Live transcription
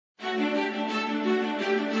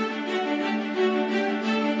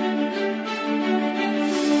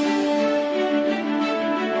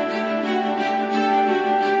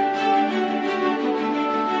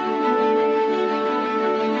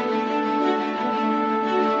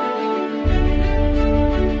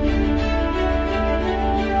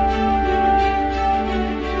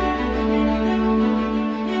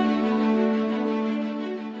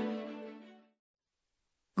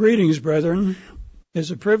Greetings, brethren. It is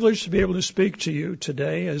a privilege to be able to speak to you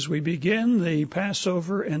today as we begin the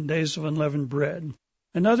Passover and Days of Unleavened Bread,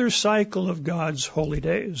 another cycle of God's holy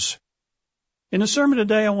days. In the sermon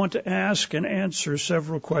today, I want to ask and answer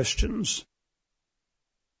several questions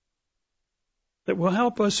that will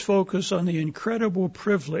help us focus on the incredible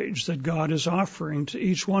privilege that God is offering to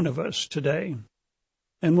each one of us today.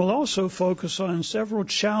 And we'll also focus on several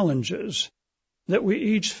challenges that we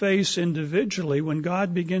each face individually when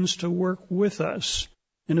God begins to work with us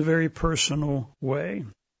in a very personal way.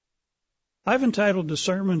 I've entitled the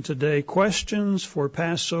sermon today, Questions for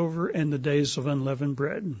Passover and the Days of Unleavened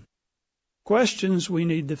Bread. Questions we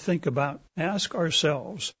need to think about, ask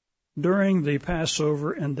ourselves during the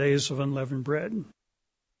Passover and Days of Unleavened Bread.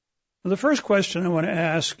 The first question I want to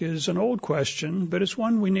ask is an old question, but it's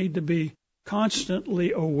one we need to be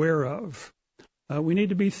constantly aware of. We need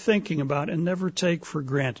to be thinking about and never take for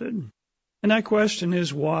granted. And that question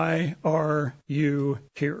is, why are you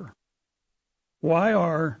here? Why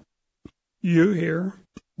are you here?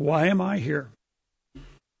 Why am I here?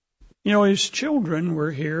 You know, as children,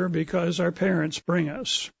 we're here because our parents bring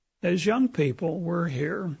us. As young people, we're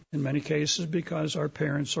here, in many cases, because our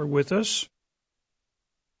parents are with us.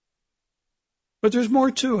 But there's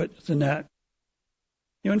more to it than that.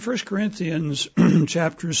 You know, in 1 Corinthians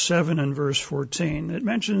chapter 7 and verse 14, it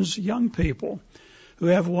mentions young people who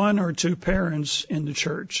have one or two parents in the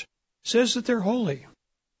church. It says that they're holy.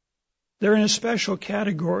 They're in a special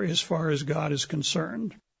category as far as God is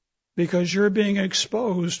concerned, because you're being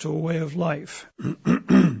exposed to a way of life.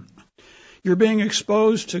 You're being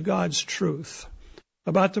exposed to God's truth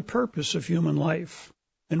about the purpose of human life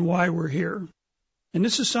and why we're here. And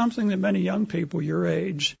this is something that many young people your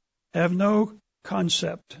age have no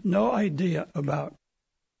concept, no idea about.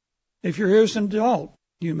 If you're here as an adult,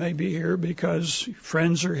 you may be here because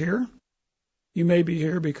friends are here. You may be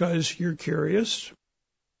here because you're curious.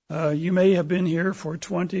 You may have been here for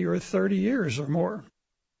 20 or 30 years or more.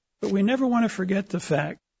 But we never want to forget the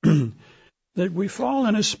fact that we fall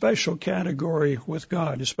in a special category with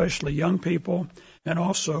God, especially young people and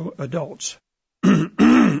also adults.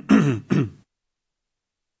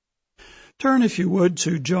 Turn, if you would,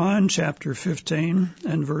 to John chapter 15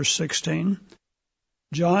 and verse 16.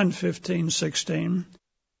 John 15:16,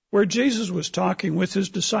 where Jesus was talking with his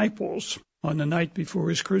disciples on the night before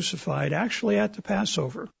he was crucified, actually at the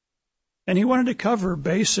Passover. And he wanted to cover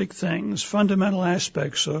basic things, fundamental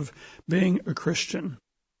aspects of being a Christian.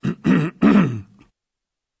 In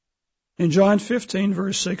John 15,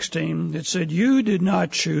 verse 16, it said, "You did not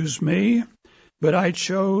choose me, but I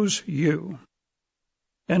chose you,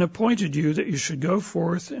 and appointed you that you should go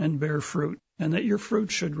forth and bear fruit, and that your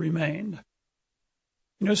fruit should remain."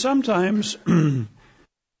 You know, sometimes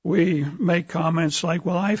we make comments like,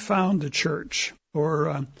 well, I found the church,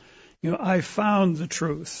 or, I found the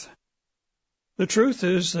truth. The truth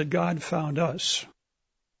is that God found us,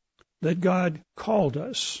 that God called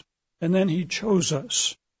us, and then he chose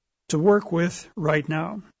us to work with right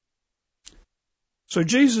now. So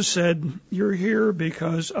Jesus said, you're here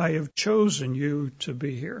because I have chosen you to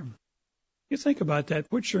be here. You think about that.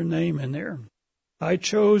 Put your name in there. I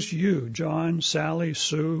chose you, John, Sally,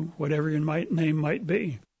 Sue, whatever your name might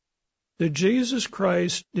be. That Jesus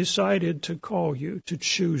Christ decided to call you, to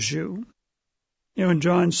choose you. You know, in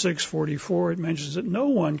John 6:44, it mentions that no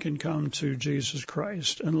one can come to Jesus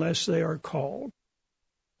Christ unless they are called,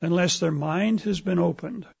 unless their mind has been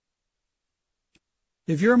opened.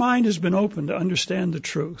 If your mind has been opened to understand the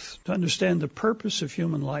truth, to understand the purpose of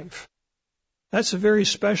human life, that's a very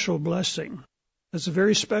special blessing. That's a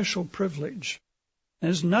very special privilege.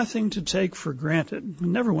 There's nothing to take for granted. We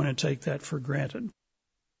never want to take that for granted.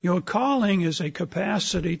 You know, calling is a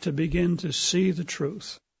capacity to begin to see the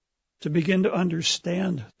truth, to begin to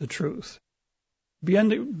understand the truth,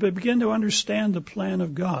 begin to understand the plan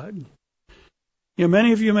of God. You know,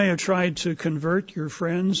 many of you may have tried to convert your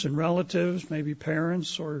friends and relatives, maybe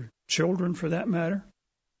parents or children for that matter,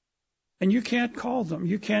 and you can't call them,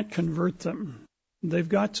 you can't convert them. They've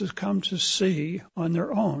got to come to see on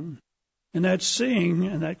their own. And that seeing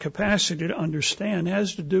and that capacity to understand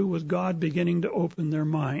has to do with God beginning to open their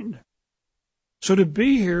mind. So to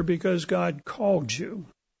be here because God called you,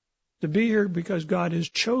 to be here because God has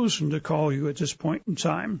chosen to call you at this point in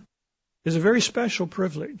time, is a very special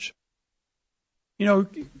privilege. You know,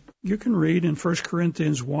 you can read in 1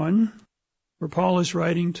 Corinthians 1, where Paul is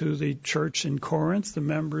writing to the church in Corinth, the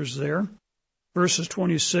members there, verses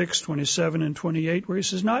 26, 27, and 28, where he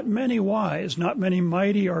says, not many wise, not many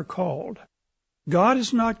mighty are called. God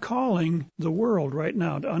is not calling the world right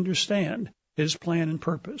now to understand his plan and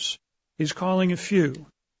purpose. He's calling a few.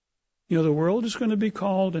 The world is going to be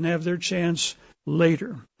called and have their chance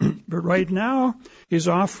later. But right now, he's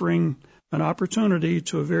offering an opportunity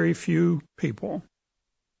to a very few people.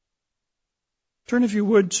 Turn, if you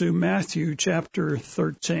would, to Matthew chapter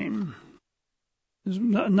 13. There's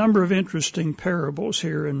a number of interesting parables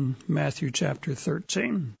here in Matthew chapter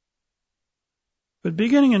 13. But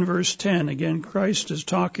beginning in verse 10, again, Christ is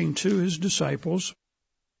talking to his disciples.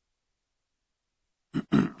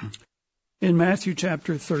 In Matthew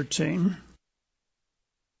chapter 13,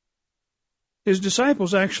 his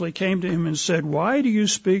disciples actually came to him and said, "Why do you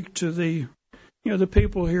speak to the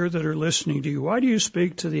people here that are listening to you? Why do you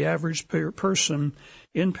speak to the average person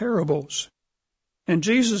in parables?" And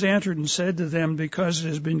Jesus answered and said to them, "Because it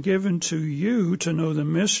has been given to you to know the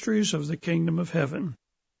mysteries of the kingdom of heaven,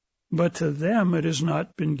 but to them it has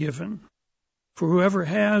not been given. For whoever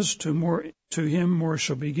has, to him more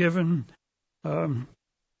shall be given.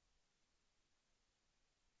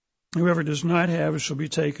 Whoever does not have shall be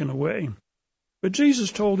taken away." But Jesus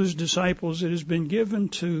told his disciples it has been given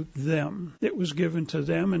to them. It was given to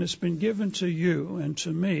them, and it's been given to you and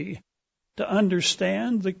to me to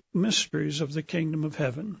understand the mysteries of the kingdom of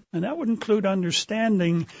heaven. And that would include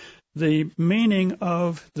understanding the meaning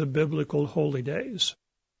of the biblical holy days.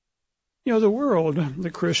 The world,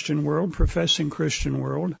 the Christian world, professing Christian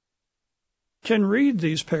world, can read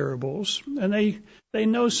these parables, and they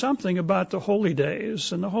know something about the holy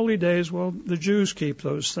days. And the holy days, well, the Jews keep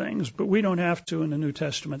those things, but we don't have to in the New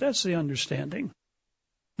Testament. That's the understanding.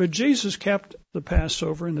 But Jesus kept the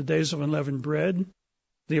Passover in the days of unleavened bread.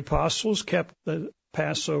 The apostles kept the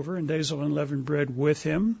Passover and days of unleavened bread with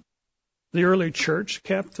him. The early church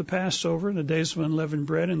kept the Passover and the days of unleavened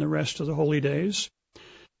bread and the rest of the holy days.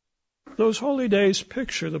 Those holy days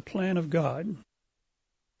picture the plan of God.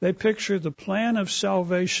 They picture the plan of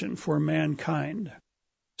salvation for mankind.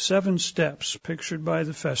 7 steps pictured by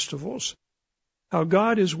the festivals. How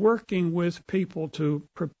God is working with people to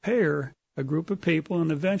prepare a group of people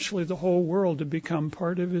and eventually the whole world to become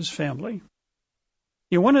part of his family.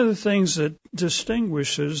 One of the things that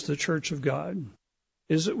distinguishes the Church of God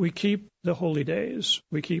is that we keep the holy days.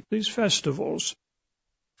 We keep these festivals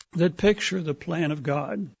that picture the plan of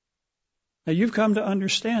God. Now, you've come to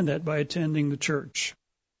understand that by attending the church.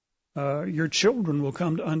 Your children will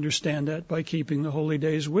come to understand that by keeping the holy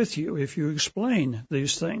days with you if you explain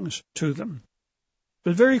these things to them.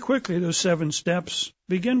 But very quickly, those 7 steps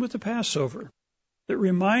begin with the Passover that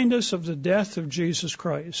remind us of the death of Jesus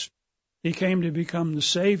Christ. He came to become the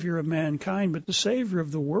Savior of mankind, but the Savior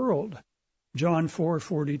of the world. John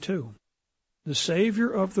 4:42. The Savior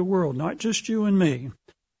of the world, not just you and me.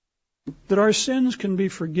 That our sins can be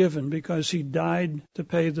forgiven because he died to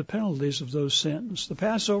pay the penalties of those sins. The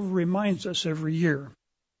Passover reminds us every year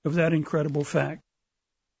of that incredible fact.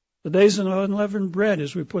 The days of unleavened bread,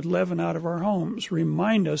 as we put leaven out of our homes,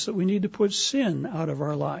 remind us that we need to put sin out of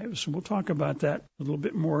our lives. And we'll talk about that a little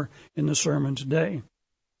bit more in the sermon today.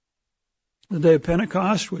 The day of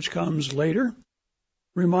Pentecost, which comes later,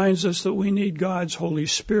 reminds us that we need God's Holy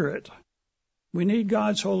Spirit. We need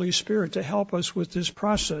God's Holy Spirit to help us with this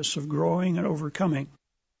process of growing and overcoming.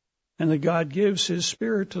 And that God gives his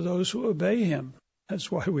Spirit to those who obey him.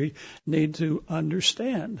 That's why we need to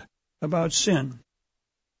understand about sin.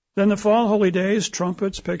 Then the fall holy days,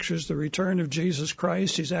 trumpets, pictures the return of Jesus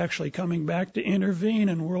Christ. He's actually coming back to intervene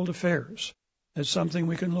in world affairs. It's something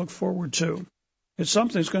we can look forward to. It's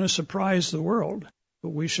something that's going to surprise the world, but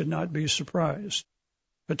we should not be surprised.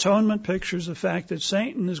 Atonement pictures the fact that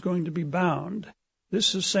Satan is going to be bound.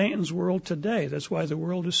 This is Satan's world today. That's why the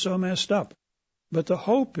world is so messed up. But the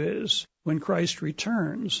hope is when Christ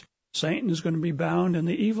returns, Satan is going to be bound and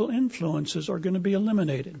the evil influences are going to be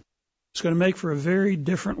eliminated. It's going to make for a very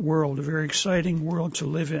different world, a very exciting world to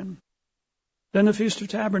live in. Then the Feast of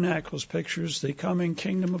Tabernacles pictures the coming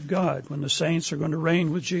kingdom of God when the saints are going to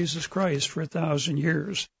reign with Jesus Christ for 1,000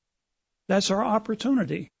 years. That's our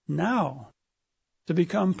opportunity now to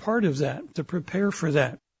become part of that, to prepare for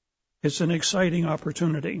that. It's an exciting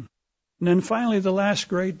opportunity. And then finally, the last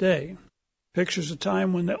great day pictures a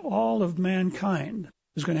time when all of mankind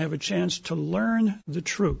is going to have a chance to learn the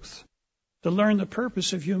truth, to learn the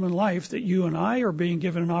purpose of human life that you and I are being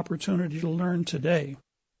given an opportunity to learn today.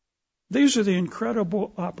 These are the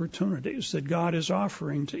incredible opportunities that God is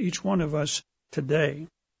offering to each one of us today.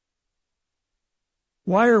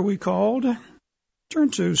 Why are we called? Turn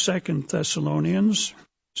to 2 Thessalonians.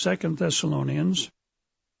 2 Thessalonians.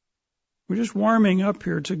 We're just warming up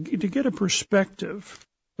here to get a perspective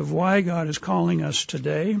of why God is calling us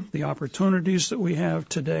today, the opportunities that we have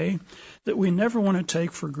today that we never want to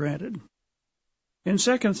take for granted. In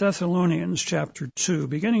 2 Thessalonians chapter 2,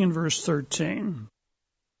 beginning in verse 13,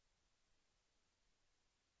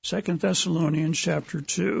 2 Thessalonians chapter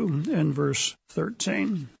 2 and verse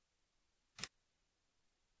 13.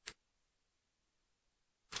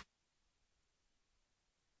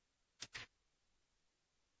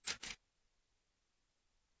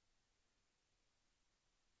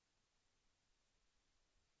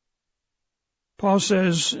 Paul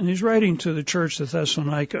says, and he's writing to the church of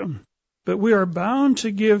Thessalonica, but we are bound to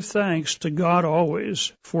give thanks to God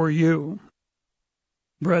always for you,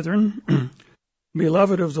 brethren,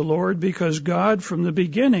 beloved of the Lord, because God from the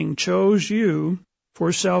beginning chose you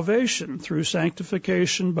for salvation through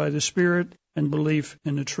sanctification by the Spirit and belief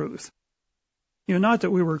in the truth. Not that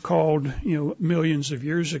we were called, millions of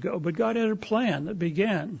years ago, but God had a plan that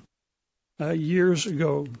began years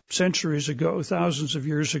ago, centuries ago, thousands of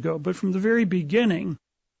years ago. But from the very beginning,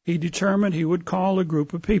 he determined he would call a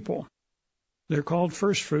group of people. They're called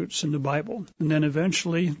first fruits in the Bible, and then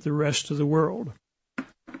eventually the rest of the world.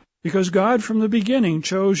 Because God from the beginning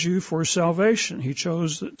chose you for salvation. He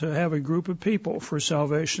chose to have a group of people for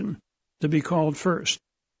salvation to be called first,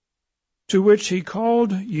 to which he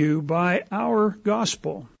called you by our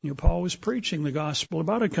gospel. Paul was preaching the gospel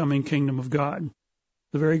about a coming kingdom of God,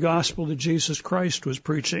 the very gospel that Jesus Christ was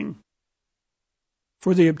preaching,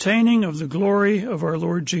 for the obtaining of the glory of our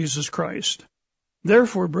Lord Jesus Christ.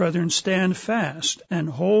 Therefore, brethren, stand fast and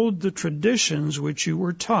hold the traditions which you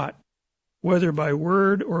were taught, whether by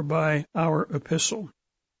word or by our epistle.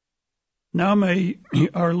 Now may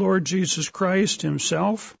our Lord Jesus Christ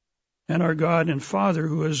himself and our God and Father,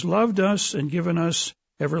 who has loved us and given us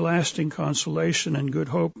everlasting consolation and good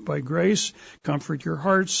hope by grace, comfort your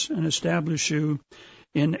hearts and establish you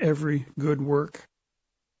in every good work.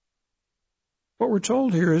 What we're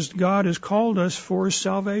told here is God has called us for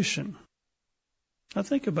salvation. Now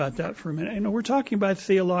think about that for a minute. We're talking about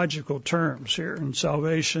theological terms here, and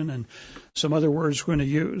salvation and some other words we're going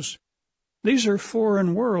to use. These are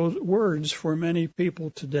foreign words for many people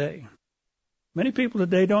today. Many people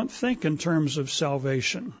today don't think in terms of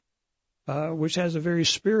salvation, which has a very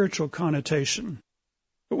spiritual connotation.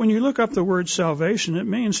 But when you look up the word salvation, it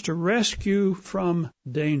means to rescue from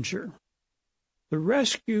danger. The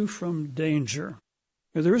rescue from danger.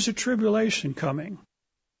 There is a tribulation coming.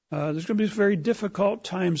 There's going to be very difficult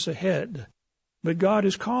times ahead. But God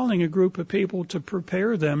is calling a group of people to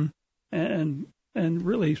prepare them and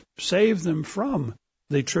really save them from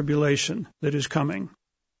the tribulation that is coming,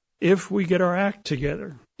 if we get our act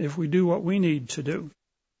together, if we do what we need to do.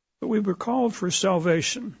 But we were called for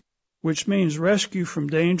salvation, which means rescue from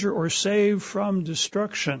danger or save from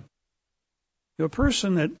destruction. A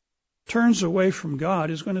person that turns away from God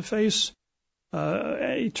is going to face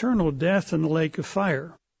eternal death in the lake of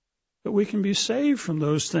fire. But we can be saved from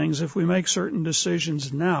those things if we make certain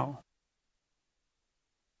decisions now.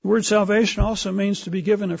 The word salvation also means to be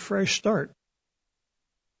given a fresh start.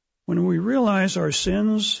 When we realize our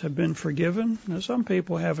sins have been forgiven, now some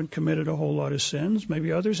people haven't committed a whole lot of sins,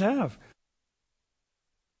 maybe others have.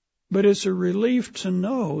 But it's a relief to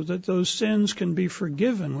know that those sins can be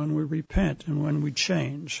forgiven when we repent and when we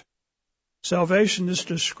change. Salvation is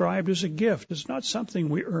described as a gift. It's not something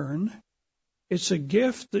we earn. It's a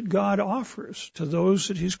gift that God offers to those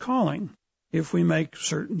that he's calling if we make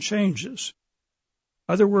certain changes.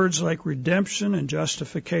 Other words like redemption and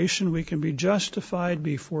justification, we can be justified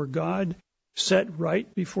before God, set right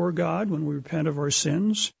before God when we repent of our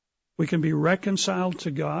sins. We can be reconciled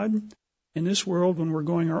to God. In this world, when we're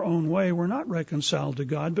going our own way, we're not reconciled to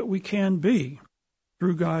God, but we can be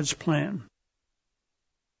through God's plan.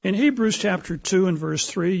 In Hebrews chapter 2 and verse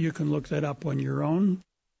 3, you can look that up on your own.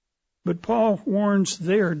 But Paul warns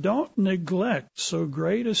there, don't neglect so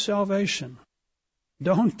great a salvation.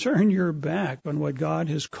 Don't turn your back on what God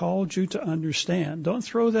has called you to understand. Don't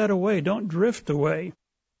throw that away. Don't drift away.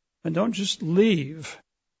 And don't just leave.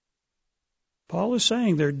 Paul is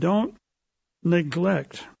saying there, don't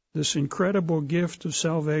neglect this incredible gift of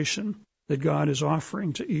salvation that God is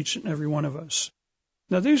offering to each and every one of us.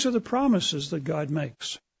 Now, these are the promises that God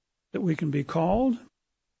makes, that we can be called,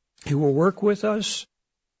 he will work with us,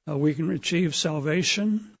 we can achieve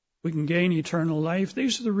salvation, we can gain eternal life.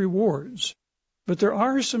 These are the rewards. But there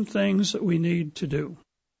are some things that we need to do.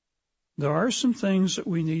 There are some things that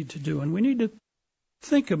we need to do, and we need to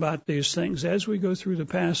think about these things as we go through the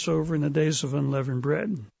Passover and the days of unleavened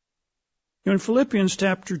bread. In Philippians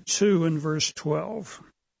chapter 2 and verse 12,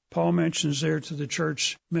 Paul mentions there to the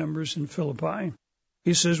church members in Philippi,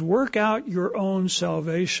 he says, work out your own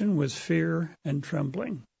salvation with fear and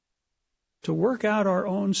trembling. To work out our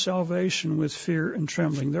own salvation with fear and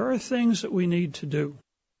trembling. There are things that we need to do.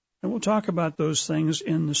 And we'll talk about those things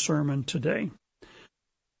in the sermon today.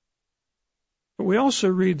 But we also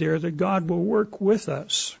read there that God will work with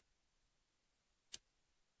us.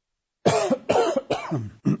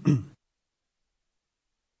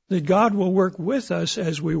 That God will work with us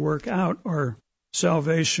as we work out our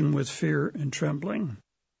salvation with fear and trembling.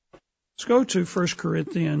 Let's go to 1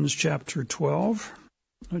 Corinthians chapter 11.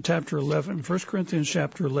 1 Corinthians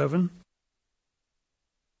chapter 11,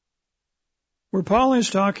 where Paul is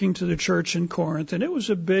talking to the church in Corinth, and it was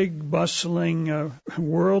a big, bustling,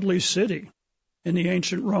 worldly city in the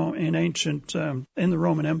ancient Rome, in the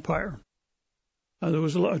Roman Empire. There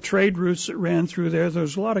was a lot of trade routes that ran through there. There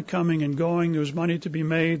was a lot of coming and going. There was money to be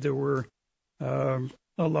made. There were a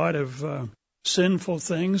lot of sinful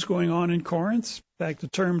things going on in Corinth. In fact, the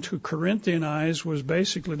term to Corinthianize was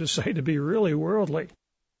basically to say to be really worldly.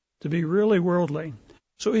 To be really worldly.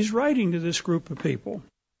 So he's writing to this group of people.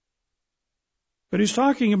 But he's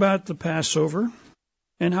talking about the Passover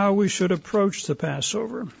and how we should approach the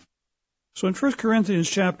Passover. So in 1 Corinthians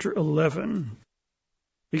chapter 11,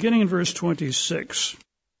 beginning in verse 26.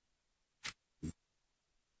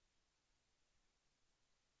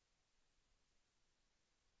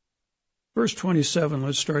 Verse 27,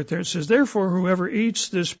 let's start there. It says, "Therefore, whoever eats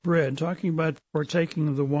this bread," talking about partaking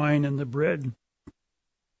of the wine and the bread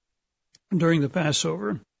during the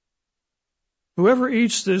Passover, "whoever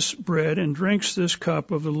eats this bread and drinks this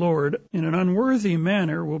cup of the Lord in an unworthy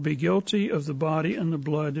manner will be guilty of the body and the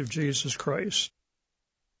blood of Jesus Christ."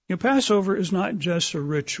 You know, Passover is not just a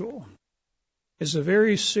ritual. It's a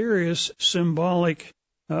very serious symbolic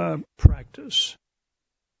practice.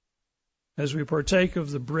 As we partake of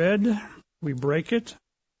the bread, we break it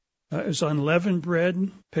as unleavened bread,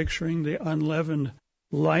 picturing the unleavened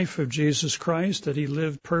life of Jesus Christ, that he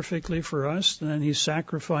lived perfectly for us, and then he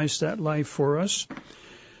sacrificed that life for us.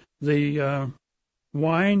 The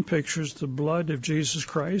wine pictures the blood of Jesus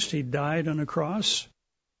Christ. He died on a cross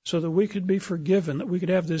so that we could be forgiven, that we could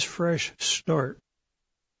have this fresh start.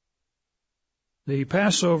 The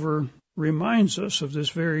Passover reminds us of this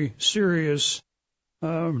very serious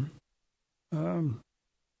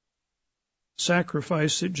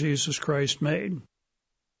sacrifice that Jesus Christ made.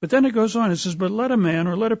 But then it goes on, it says, "But let a man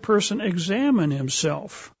or let a person examine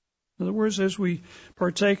himself." In other words, as we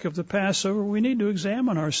partake of the Passover, we need to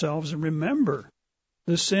examine ourselves and remember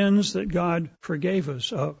the sins that God forgave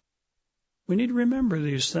us of. We need to remember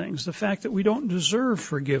these things, the fact that we don't deserve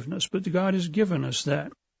forgiveness, but God has given us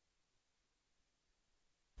that.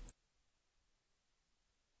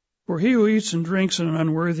 "For he who eats and drinks in an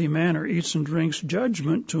unworthy manner eats and drinks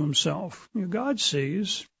judgment to himself." You know, God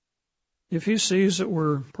sees. If he sees that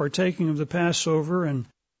we're partaking of the Passover and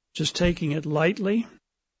just taking it lightly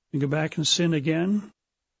and go back and sin again,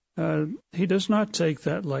 he does not take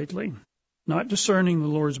that lightly, not discerning the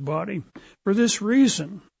Lord's body. For this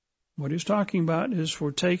reason, what he's talking about is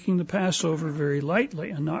for taking the Passover very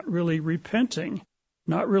lightly and not really repenting,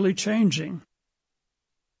 not really changing.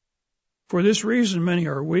 "For this reason, many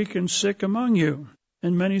are weak and sick among you,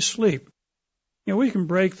 and many sleep." You know, we can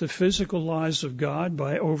break the physical laws of God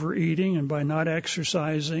by overeating and by not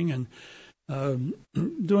exercising and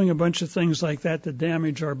doing a bunch of things like that that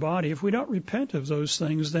damage our body. If we don't repent of those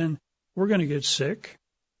things, then we're going to get sick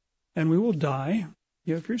and we will die.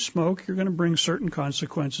 You know, if you smoke, you're going to bring certain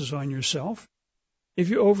consequences on yourself. If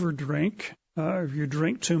you overdrink, if you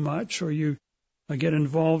drink too much, or you get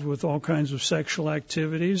involved with all kinds of sexual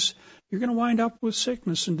activities, you're going to wind up with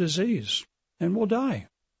sickness and disease, and we'll die.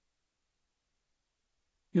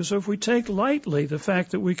 You know, so if we take lightly the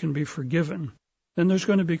fact that we can be forgiven, then there's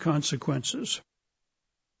going to be consequences.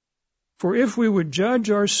 "For if we would judge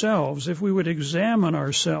ourselves, if we would examine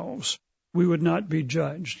ourselves, we would not be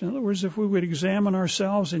judged." In other words, if we would examine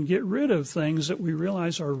ourselves and get rid of things that we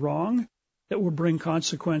realize are wrong, that will bring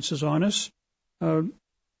consequences on us,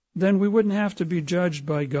 then we wouldn't have to be judged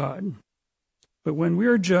by God. "But when we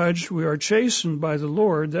are judged, we are chastened by the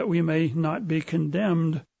Lord, that we may not be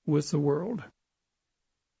condemned with the world."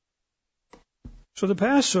 So the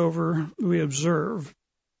Passover we observe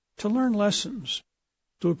to learn lessons,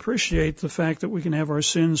 to appreciate the fact that we can have our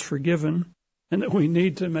sins forgiven, and that we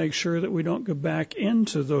need to make sure that we don't go back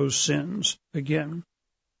into those sins again.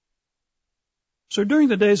 So during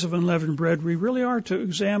the days of unleavened bread, we really are to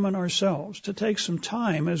examine ourselves, to take some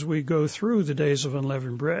time as we go through the days of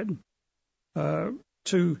unleavened bread,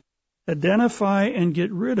 to identify and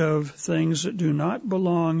get rid of things that do not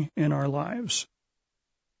belong in our lives.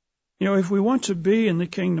 You know, if we want to be in the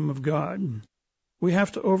kingdom of God, we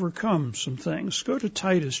have to overcome some things. Go to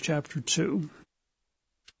Titus chapter 2.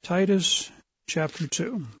 Titus chapter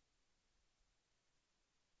 2.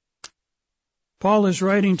 Paul is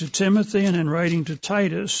writing to Timothy and in writing to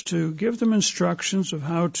Titus to give them instructions of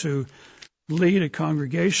how to lead a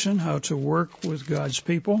congregation, how to work with God's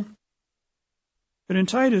people. But in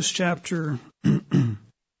Titus chapter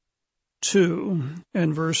 2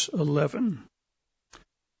 and verse 11,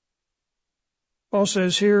 Paul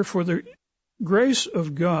says here, "For the grace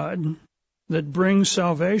of God that brings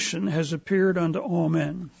salvation has appeared unto all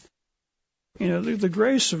men." You know, the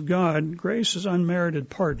grace of God, grace is unmerited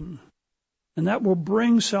pardon. And that will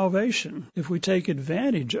bring salvation if we take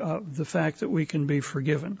advantage of the fact that we can be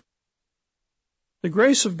forgiven. The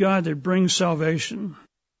grace of God that brings salvation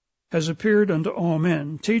has appeared unto all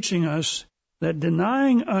men, teaching us that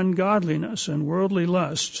denying ungodliness and worldly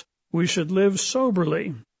lusts, we should live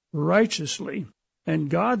soberly, righteously, and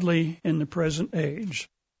godly in the present age.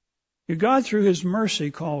 God, through His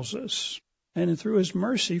mercy, calls us, and through His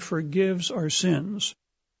mercy forgives our sins.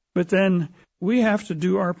 But then we have to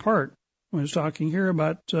do our part. When it's talking here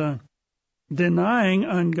about denying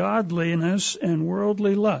ungodliness and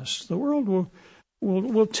worldly lust. The world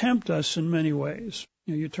will tempt us in many ways.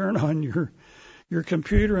 You know, you turn on your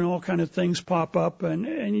computer and all kind of things pop up,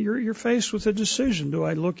 and you're faced with a decision. Do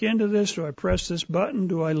I look into this? Do I press this button?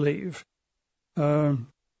 Do I leave? We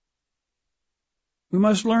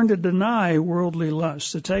must learn to deny worldly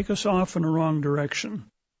lust, to take us off in a wrong direction.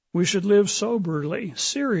 We should live soberly,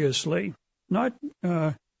 seriously, not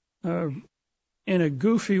in a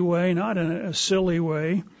goofy way, not in a silly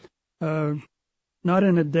way, not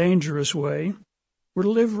in a dangerous way. We're to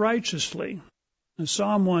live righteously. And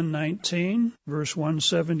Psalm 119, verse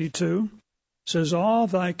 172, says, "All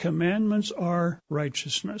thy commandments are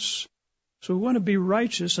righteousness." So we want to be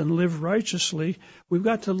righteous and live righteously. We've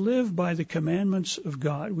got to live by the commandments of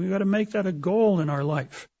God. We've got to make that a goal in our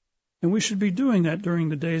life. And we should be doing that during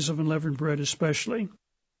the days of unleavened bread especially.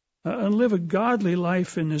 And live a godly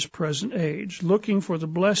life in this present age, looking for the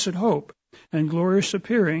blessed hope and glorious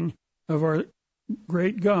appearing of our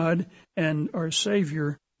great God and our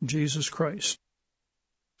Savior, Jesus Christ.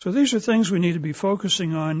 So these are things we need to be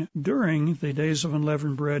focusing on during the days of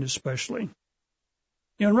unleavened bread especially.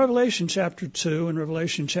 You know, in Revelation chapter 2 and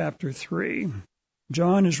Revelation chapter 3,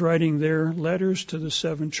 John is writing their letters to the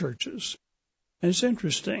 7 churches. And it's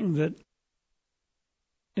interesting that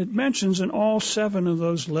it mentions in all 7 of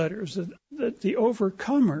those letters that the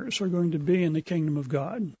overcomers are going to be in the kingdom of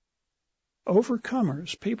God.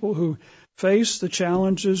 Overcomers, people who face the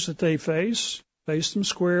challenges that they face them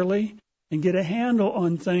squarely, and get a handle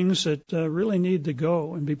on things that really need to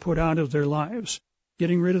go and be put out of their lives,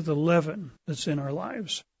 getting rid of the leaven that's in our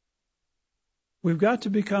lives. We've got to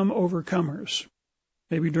become overcomers.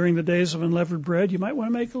 Maybe during the days of unleavened bread, you might want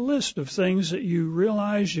to make a list of things that you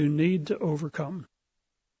realize you need to overcome.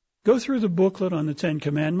 Go through the booklet on the 10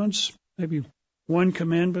 Commandments, maybe 1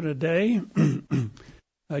 commandment a day.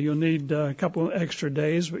 You'll need a couple extra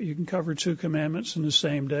days, but you can cover 2 commandments in the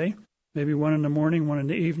same day, maybe 1 in the morning, 1 in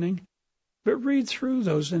the evening. But read through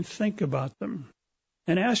those and think about them.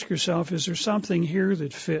 And ask yourself, is there something here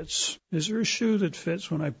that fits? Is there a shoe that fits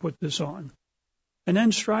when I put this on? And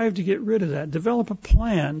then strive to get rid of that. Develop a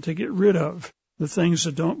plan to get rid of the things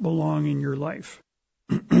that don't belong in your life.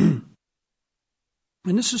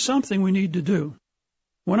 And this is something we need to do.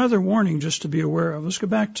 One other warning just to be aware of. Let's go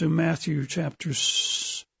back to Matthew chapter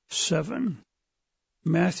 7.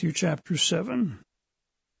 Matthew chapter 7.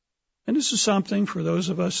 And this is something for those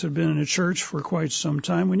of us who have been in a church for quite some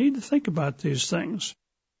time. We need to think about these things.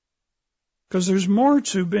 Because there's more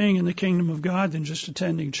to being in the kingdom of God than just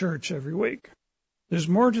attending church every week. There's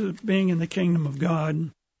more to being in the kingdom of God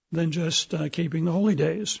than just keeping the holy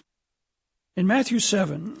days. In Matthew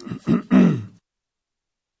 7,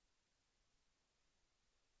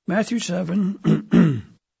 Matthew 7,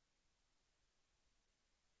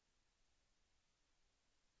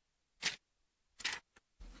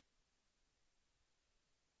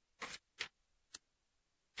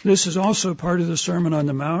 this is also part of the Sermon on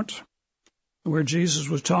the Mount, where Jesus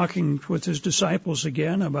was talking with his disciples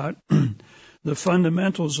again about the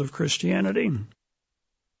fundamentals of Christianity.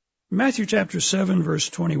 Matthew chapter 7, verse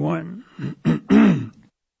 21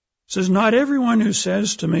 says, "Not everyone who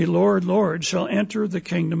says to me, Lord, Lord, shall enter the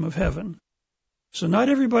kingdom of heaven." So not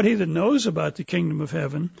everybody that knows about the kingdom of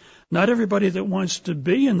heaven, not everybody that wants to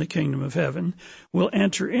be in the kingdom of heaven will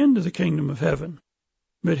enter into the kingdom of heaven,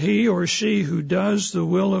 but he or she who does the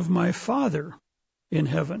will of my Father in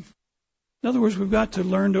heaven. In other words, we've got to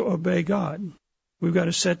learn to obey God. We've got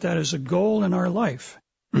to set that as a goal in our life,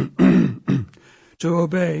 to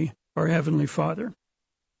obey our Heavenly Father.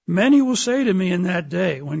 Many will say to me in that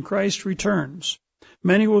day, when Christ returns,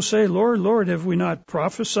 many will say, Lord, Lord, have we not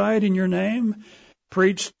prophesied in your name,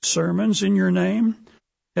 preached sermons in your name?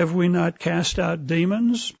 Have we not cast out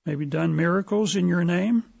demons, maybe done miracles in your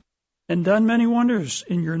name? and done many wonders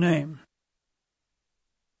in your name.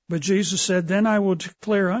 But Jesus said, then I will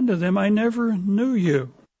declare unto them, I never knew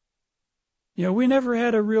you. You know, we never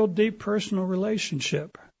had a real deep personal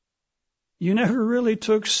relationship. You never really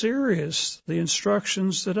took serious the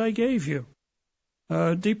instructions that I gave you.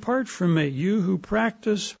 Depart from me, you who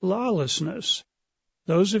practice lawlessness.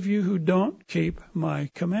 Those of you who don't keep my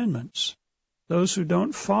commandments. Those who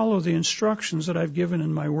don't follow the instructions that I've given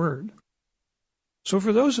in my word. So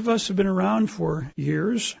for those of us who've been around for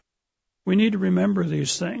years, we need to remember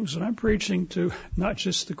these things. And I'm preaching to not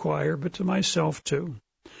just the choir, but to myself too.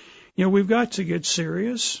 You know, we've got to get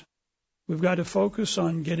serious. We've got to focus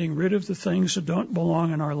on getting rid of the things that don't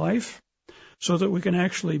belong in our life so that we can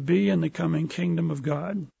actually be in the coming kingdom of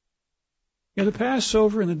God. You know, the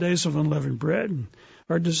Passover and the days of unleavened bread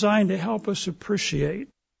are designed to help us appreciate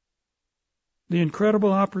the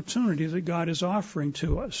incredible opportunity that God is offering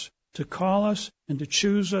to us, to call us and to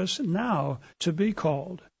choose us now to be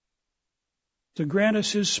called, to grant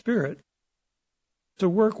us His Spirit, to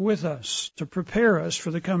work with us, to prepare us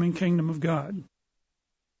for the coming kingdom of God,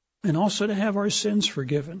 and also to have our sins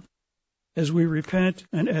forgiven as we repent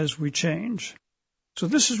and as we change. So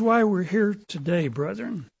this is why we're here today,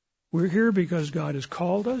 brethren. We're here because God has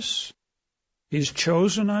called us. He's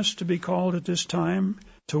chosen us to be called at this time,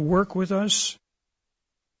 to work with us.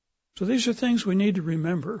 So these are things we need to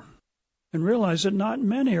remember and realize that not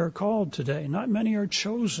many are called today. Not many are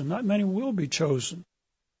chosen. Not many will be chosen.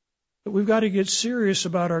 But we've got to get serious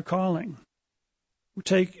about our calling. We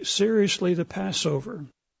take seriously the Passover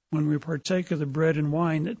when we partake of the bread and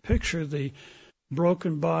wine that picture the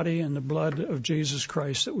broken body and the blood of Jesus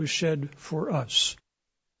Christ that was shed for us.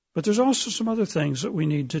 But there's also some other things that we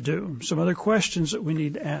need to do, some other questions that we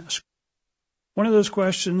need to ask. One of those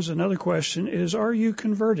questions, another question is, are you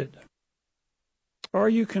converted? Are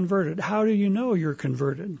you converted? How do you know you're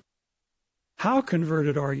converted? How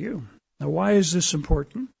converted are you? Now, why is this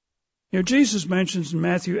important? You know, Jesus mentions in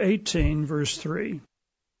Matthew 18, verse 3.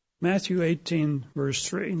 Matthew 18, verse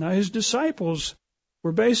 3. Now, his disciples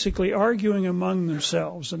were basically arguing among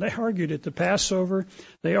themselves, and they argued at the Passover.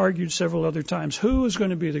 They argued several other times. Who is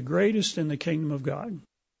going to be the greatest in the kingdom of God?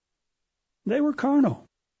 They were carnal.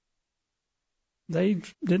 They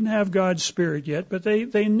didn't have God's Spirit yet, but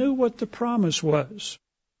they knew what the promise was.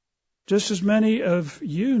 Just as many of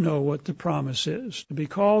you know what the promise is. To be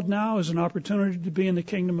called now is an opportunity to be in the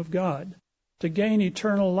kingdom of God, to gain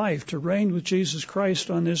eternal life, to reign with Jesus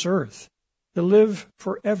Christ on this earth, to live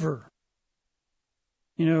forever.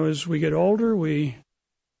 You know, as we get older, we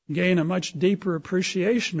gain a much deeper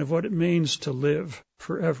appreciation of what it means to live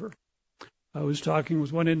forever. I was talking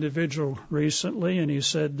with one individual recently, and he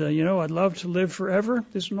said, you know, I'd love to live forever.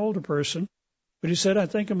 This is an older person. But he said, I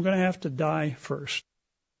think I'm going to have to die first.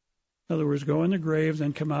 In other words, go in the grave,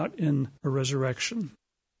 then come out in a resurrection.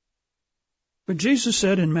 But Jesus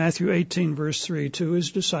said in Matthew 18, verse 3, to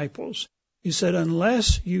his disciples, he said,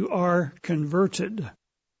 unless you are converted,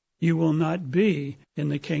 you will not be in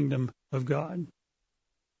the kingdom of God.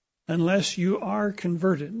 Unless you are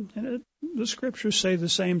converted. And the scriptures say the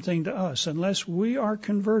same thing to us. Unless we are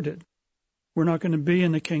converted, we're not going to be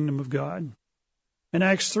in the kingdom of God. In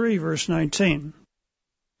Acts 3, verse 19,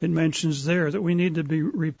 it mentions there that we need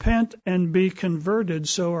to repent and be converted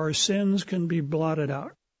so our sins can be blotted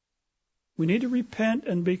out. We need to repent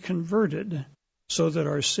and be converted so that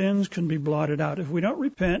our sins can be blotted out. If we don't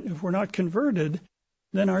repent, if we're not converted,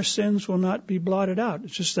 then our sins will not be blotted out.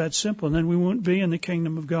 It's just that simple. And then we won't be in the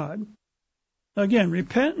kingdom of God. Again,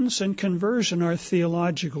 repentance and conversion are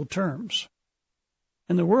theological terms.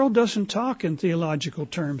 And the world doesn't talk in theological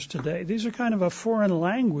terms today. These are kind of a foreign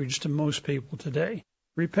language to most people today.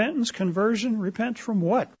 Repentance, conversion, repent from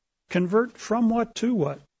what? Convert from what to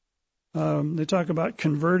what? They talk about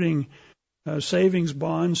converting savings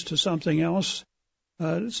bonds to something else.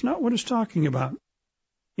 It's not what it's talking about.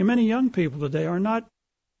 Many young people today are not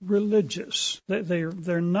religious.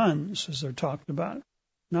 They're nuns, as they're talked about.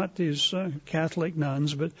 Not these Catholic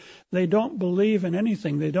nuns, but they don't believe in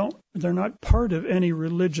anything. They're not part of any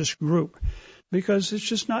religious group because it's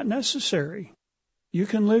just not necessary. You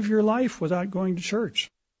can live your life without going to church.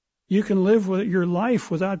 You can live your life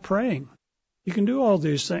without praying. You can do all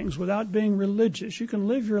these things without being religious. You can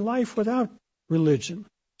live your life without religion.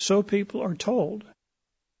 So people are told.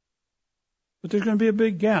 But there's going to be a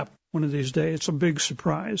big gap one of these days. It's a big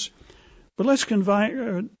surprise. But let's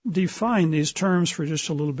define these terms for just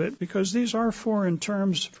a little bit, because these are foreign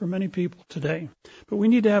terms for many people today. But we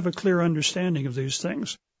need to have a clear understanding of these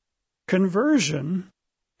things. Conversion,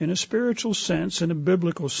 in a spiritual sense, in a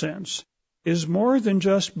biblical sense, is more than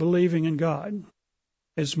just believing in God.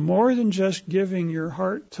 It's more than just giving your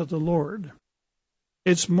heart to the Lord.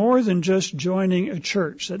 It's more than just joining a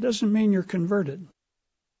church. That doesn't mean you're converted.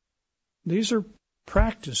 These are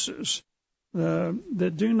practices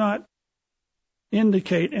that do not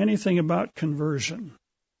indicate anything about conversion.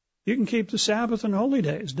 You can keep the Sabbath and holy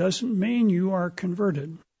days. Doesn't mean you are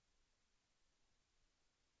converted.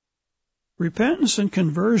 Repentance and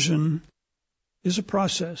conversion is a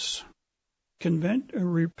process.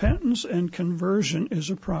 Repentance and conversion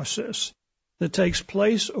is a process that takes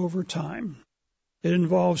place over time. It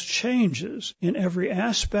involves changes in every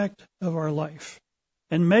aspect of our life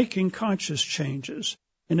and making conscious changes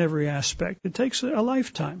in every aspect. It takes a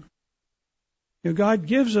lifetime. God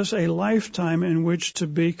gives us a lifetime in which to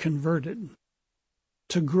be converted,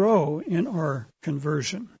 to grow in our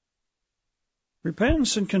conversion.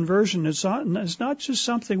 Repentance and conversion is not just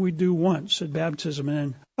something we do once at baptism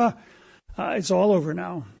and then, it's all over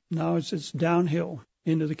now. Now it's downhill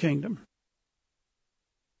into the kingdom.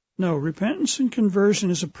 No, repentance and conversion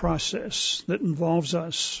is a process that involves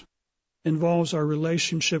us, involves our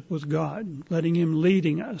relationship with God, letting Him lead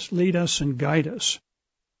us and guide us.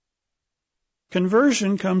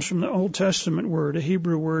 Conversion comes from the Old Testament word, a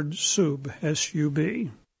Hebrew word, sub, S-U-B,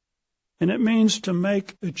 and it means to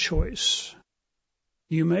make a choice.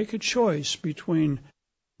 You make a choice between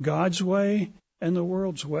God's way and the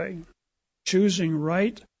world's way, choosing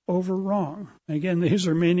right over wrong. Again, these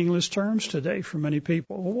are meaningless terms today for many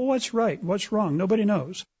people. Well, what's right? What's wrong? Nobody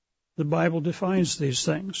knows. The Bible defines these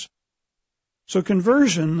things. So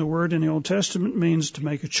conversion, the word in the Old Testament, means to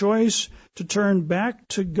make a choice, to turn back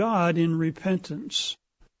to God in repentance.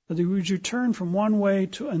 Would you turn from one way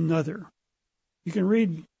to another? You can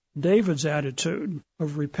read David's attitude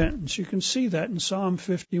of repentance. You can see that in Psalm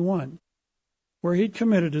 51, where he'd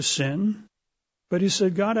committed a sin, but he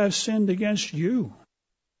said, God, I've sinned against you.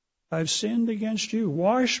 I've sinned against you.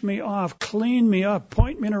 Wash me off, clean me up,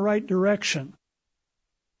 point me in the right direction.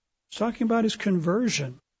 He's talking about his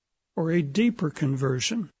conversion, or a deeper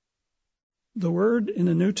conversion. The word in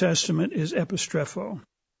the New Testament is epistrepho.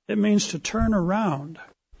 It means to turn around,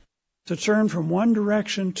 to turn from one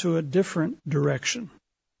direction to a different direction,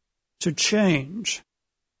 to change.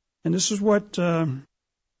 And this is what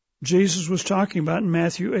Jesus was talking about in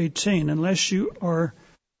Matthew 18. Unless you are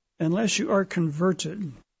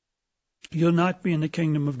converted, you'll not be in the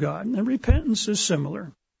kingdom of God. And repentance is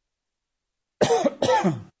similar.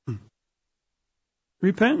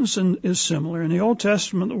 Repentance is similar. In the Old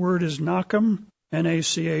Testament, the word is nacham,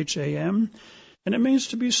 N-A-C-H-A-M, and it means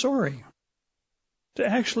to be sorry, to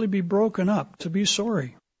actually be broken up, to be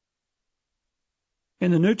sorry. In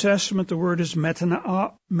the New Testament, the word is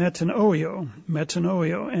metanoio,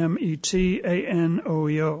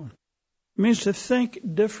 M-E-T-A-N-O-E-O. It means to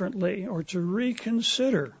think differently or to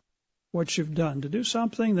reconsider what you've done. To do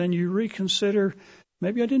something, then you reconsider,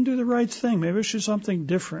 maybe I didn't do the right thing, maybe I should do something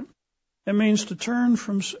different. It means to turn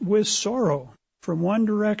with sorrow from one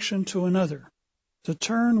direction to another. To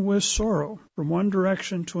turn with sorrow from one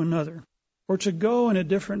direction to another. Or to go in a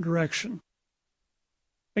different direction.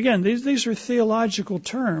 Again, these are theological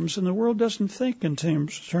terms, and the world doesn't think in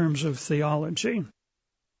terms of theology.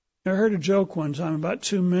 I heard a joke one time about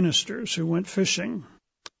two ministers who went fishing.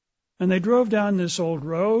 And they drove down this old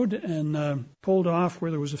road and pulled off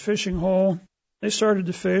where there was a fishing hole. They started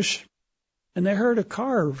to fish. And they heard a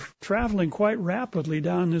car traveling quite rapidly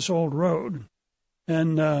down this old road.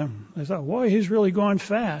 And they thought, boy, he's really going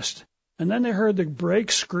fast. And then they heard the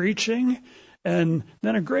brakes screeching, and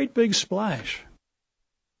then a great big splash.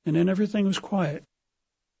 And then everything was quiet.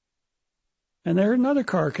 And they heard another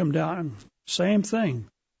car come down. Same thing.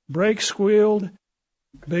 Brakes squealed,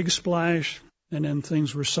 big splash, and then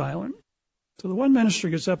things were silent. So the one minister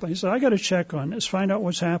gets up and he said, I got to check on this, find out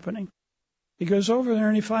what's happening. He goes over there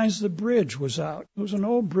and he finds the bridge was out. It was an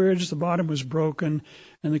old bridge. The bottom was broken,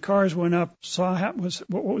 and the cars went up, saw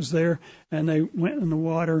what was there, and they went in the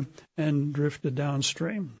water and drifted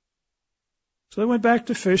downstream. So they went back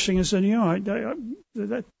to fishing and said,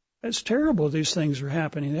 that's terrible. These things are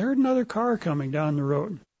happening. They heard another car coming down the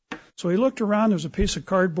road. So he looked around. There was a piece of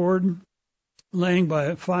cardboard laying by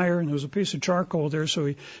a fire, and there was a piece of charcoal there.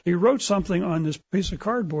 So he wrote something on this piece of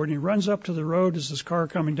cardboard, and he runs up to the road as this car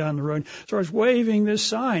coming down the road, starts waving this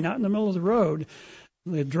sign out in the middle of the road.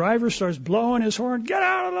 The driver starts blowing his horn, get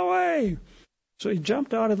out of the way. So he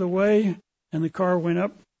jumped out of the way, and the car went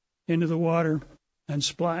up into the water and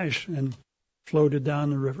splashed and floated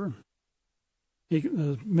down the river.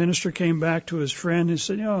 The minister came back to his friend and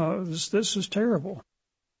said, this is terrible.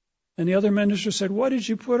 And the other minister said, what did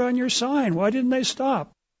you put on your sign? Why didn't they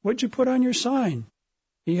stop? What did you put on your sign?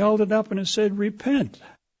 He held it up and it said, repent.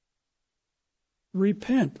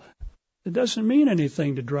 repent. It doesn't mean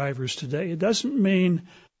anything to drivers today. It doesn't mean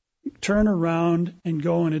turn around and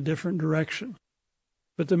go in a different direction.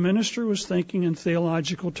 But the minister was thinking in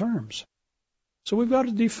theological terms. So we've got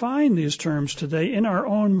to define these terms today in our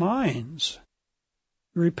own minds.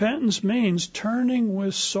 Repentance means turning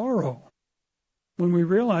with sorrow. When we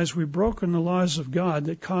realize we've broken the laws of God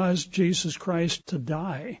that caused Jesus Christ to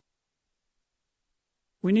die,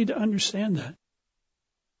 we need to understand that.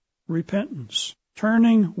 Repentance.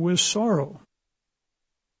 Turning with sorrow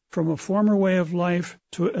from a former way of life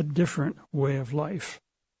to a different way of life,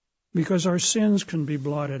 because our sins can be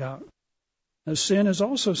blotted out. Now, sin is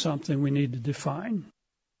also something we need to define.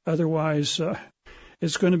 Otherwise,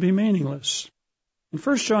 it's going to be meaningless. In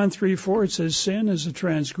 1 John 3:4, it says, sin is a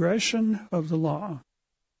transgression of the law.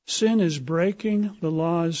 Sin is breaking the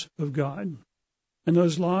laws of God. And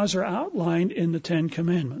those laws are outlined in the Ten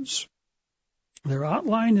Commandments. They're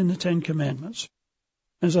outlined in the Ten Commandments.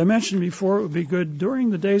 As I mentioned before, it would be good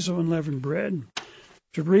during the days of unleavened bread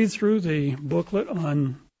to read through the booklet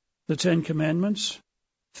on the Ten Commandments,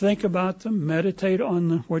 think about them, meditate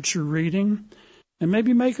on what you're reading, and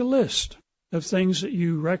maybe make a list of things that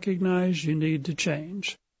you recognize you need to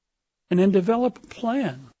change. And then develop a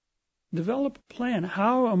plan. Develop a plan.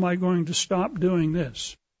 How am I going to stop doing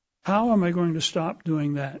this? How am I going to stop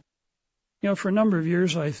doing that? You know, for a number of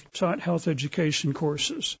years I taught health education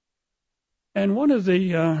courses. And one of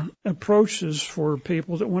the approaches for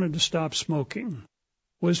people that wanted to stop smoking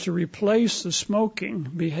was to replace the smoking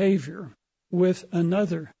behavior with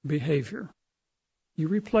another behavior. You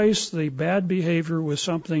replace the bad behavior with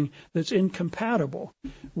something that's incompatible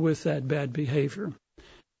with that bad behavior.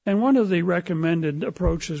 And one of the recommended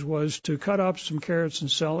approaches was to cut up some carrots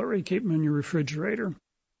and celery, keep them in your refrigerator.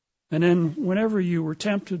 And then whenever you were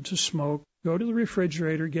tempted to smoke, go to the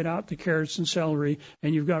refrigerator, get out the carrots and celery,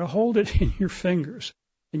 and you've got to hold it in your fingers.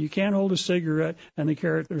 And you can't hold a cigarette and the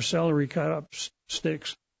carrot or celery cut up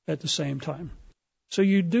sticks at the same time. So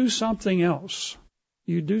you do something else.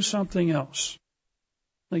 You do something else.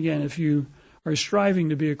 Again, if you are striving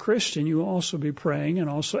to be a Christian, you will also be praying and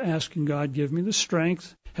also asking God, give me the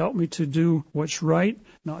strength, help me to do what's right,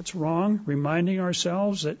 not what's wrong, reminding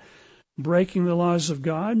ourselves that breaking the laws of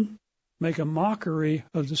God make a mockery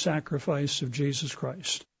of the sacrifice of Jesus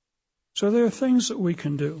Christ. So there are things that we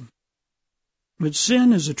can do. But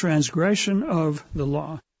sin is a transgression of the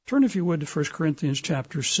law. Turn, if you would, to 1 Corinthians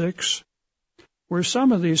chapter 6, where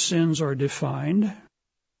some of these sins are defined.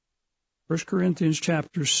 1 Corinthians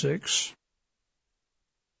chapter 6.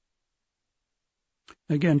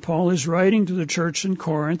 Again, Paul is writing to the church in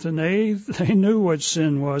Corinth, and they knew what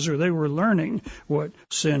sin was, or they were learning what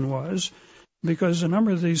sin was, because a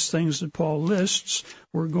number of these things that Paul lists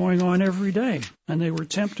were going on every day, and they were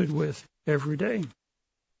tempted with every day.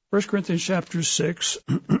 1 Corinthians chapter 6,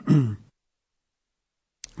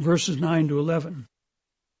 verses 9 to 11.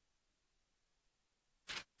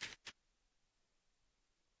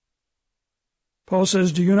 Paul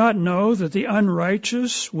says, do you not know that the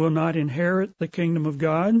unrighteous will not inherit the kingdom of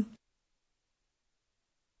God?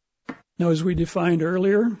 Now, as we defined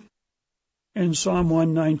earlier, in Psalm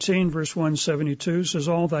 119, verse 172, says,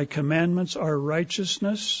 all thy commandments are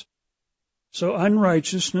righteousness. So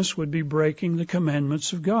unrighteousness would be breaking the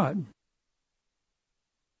commandments of God.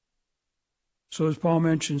 So as Paul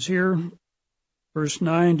mentions here, verse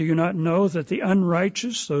 9, do you not know that the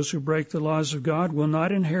unrighteous, those who break the laws of God, will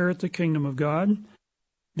not inherit the kingdom of God?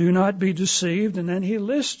 Do not be deceived. And then he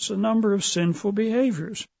lists a number of sinful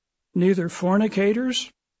behaviors. Neither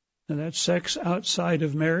fornicators, and that's sex outside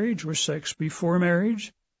of marriage or sex before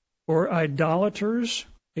marriage, or idolaters,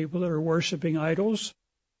 people that are worshiping idols.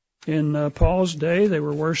 In Paul's day, they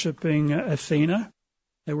were worshiping Athena.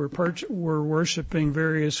 They were worshiping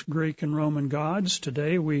various Greek and Roman gods.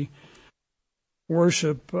 Today we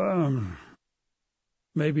worship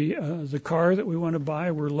maybe the car that we want to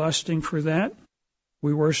buy. We're lusting for that.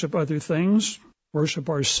 We worship other things, worship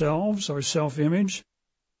ourselves, our self-image.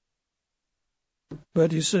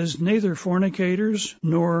 But he says, neither fornicators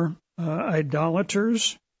nor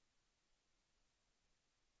idolaters,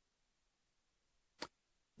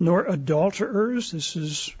 nor adulterers. This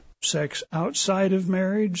is sex outside of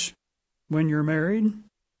marriage when you're married.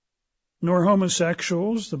 Nor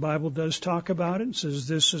homosexuals. The Bible does talk about it. It says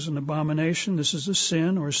this is an abomination, this is a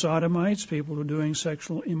sin, or sodomites, people who are doing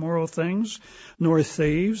sexual immoral things. Nor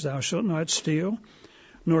thieves, thou shalt not steal.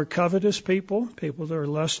 Nor covetous people, people that are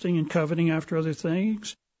lusting and coveting after other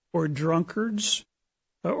things. Or drunkards,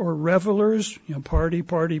 or revelers, party.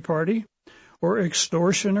 Or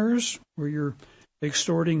extortioners, where you're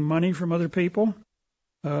extorting money from other people,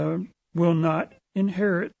 will not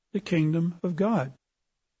inherit the kingdom of God.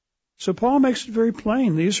 So Paul makes it very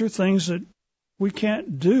plain. These are things that we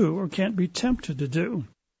can't do or can't be tempted to do.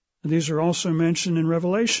 And these are also mentioned in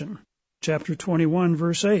Revelation, chapter 21,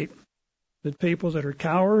 verse 8, that people that are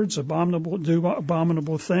cowards, do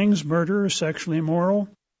abominable things, murderers, sexually immoral,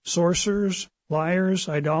 sorcerers, liars,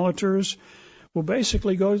 idolaters, will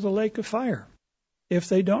basically go to the lake of fire if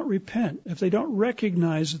they don't repent, if they don't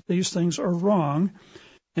recognize that these things are wrong,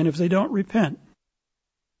 and if they don't repent.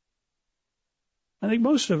 I think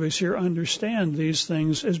most of us here understand these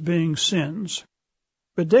things as being sins.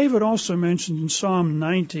 But David also mentioned in Psalm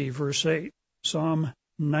 90, verse 8, Psalm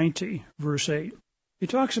 90, verse 8, he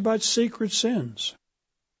talks about secret sins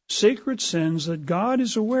that God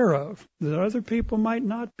is aware of, that other people might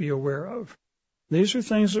not be aware of. These are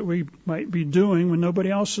things that we might be doing when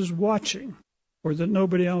nobody else is watching or that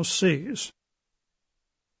nobody else sees.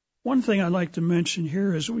 One thing I'd like to mention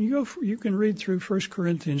here is when you can read through 1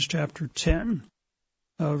 Corinthians chapter 10,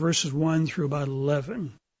 verses 1 through about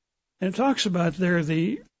 11. And it talks about there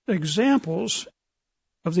the examples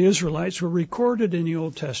of the Israelites were recorded in the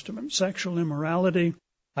Old Testament: sexual immorality,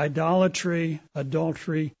 idolatry,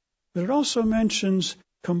 adultery. But it also mentions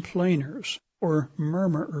complainers or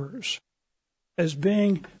murmurers as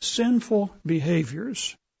being sinful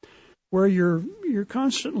behaviors where you're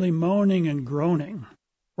constantly moaning and groaning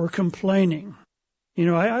or complaining. You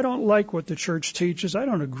know, I don't like what the church teaches. I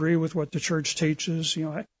don't agree with what the church teaches. You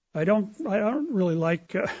know, I don't really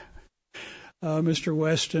like Mr.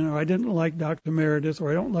 Weston, or I didn't like Dr. Meredith,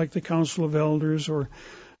 or I don't like the Council of Elders, or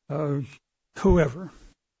whoever.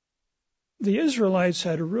 The Israelites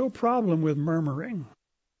had a real problem with murmuring.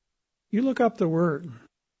 You look up the word.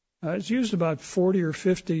 It's used about 40 or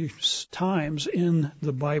 50 times in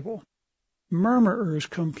the Bible. Murmurers,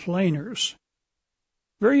 complainers.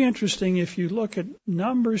 Very interesting if you look at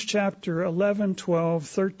Numbers chapter 11, 12,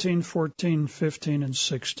 13, 14, 15, and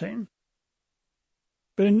 16.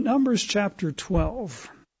 But in Numbers chapter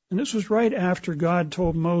 12, and this was right after God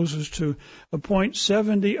told Moses to appoint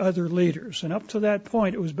 70 other leaders. And up to that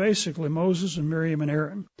point, it was basically Moses and Miriam and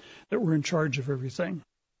Aaron that were in charge of everything.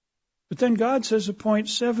 But then God says appoint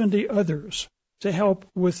 70 others to help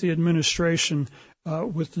with the administration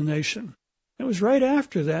with the nation. It was right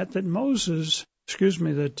after that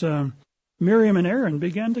Miriam and Aaron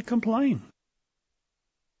began to complain.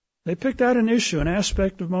 They picked out an issue, an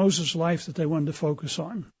aspect of Moses' life that they wanted to focus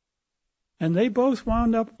on. And they both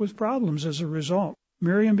wound up with problems as a result.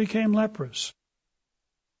 Miriam became leprous.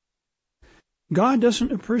 God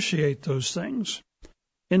doesn't appreciate those things.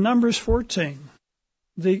 In Numbers 14,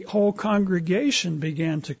 the whole congregation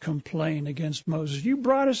began to complain against Moses. You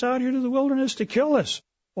brought us out here to the wilderness to kill us.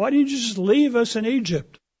 Why didn't you just leave us in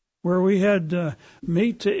Egypt, where we had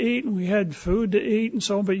meat to eat and we had food to eat and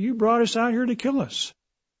so on, but you brought us out here to kill us?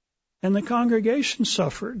 And the congregation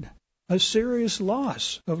suffered a serious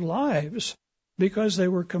loss of lives because they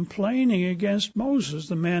were complaining against Moses,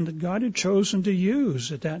 the man that God had chosen to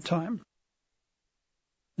use at that time.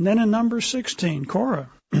 And then in Numbers 16, Korah,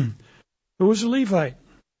 who was a Levite,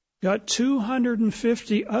 got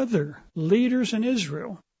 250 other leaders in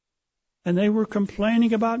Israel, and they were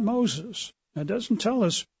complaining about Moses. Now, it doesn't tell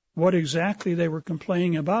us what exactly they were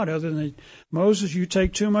complaining about, other than, Moses, you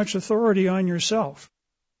take too much authority on yourself.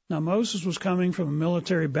 Now, Moses was coming from a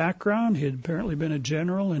military background. He had apparently been a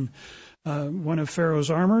general in one of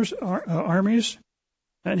Pharaoh's armies,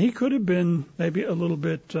 and he could have been maybe a little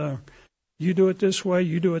bit, you do it this way,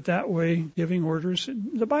 you do it that way, giving orders.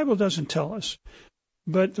 The Bible doesn't tell us.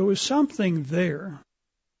 But there was something there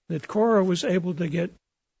that Korah was able to get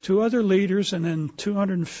 2 other leaders and then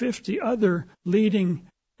 250 other leading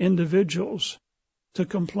individuals to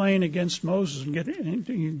complain against Moses and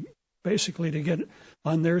to get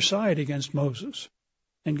on their side against Moses.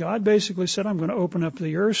 And God basically said, I'm going to open up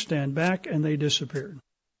the earth, stand back, and they disappeared.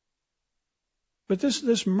 But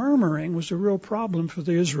this murmuring was a real problem for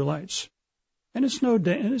the Israelites. And it's no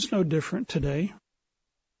different today.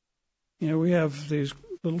 You know, we have these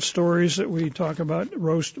little stories that we talk about,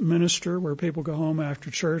 roast minister, where people go home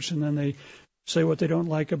after church and then they say what they don't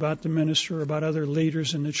like about the minister or about other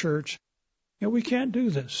leaders in the church. You know, we can't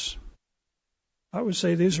do this. I would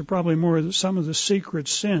say these are probably some of the secret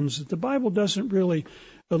sins that the Bible doesn't really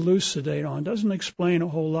elucidate on, doesn't explain a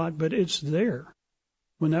whole lot, but it's there.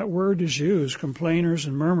 When that word is used, complainers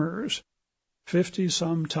and murmurers,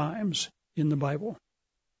 50-some times in the Bible.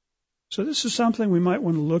 So this is something we might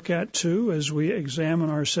want to look at, too, as we examine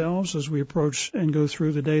ourselves, as we approach and go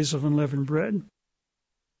through the days of unleavened bread.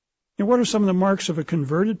 And what are some of the marks of a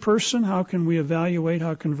converted person? How can we evaluate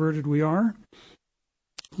how converted we are?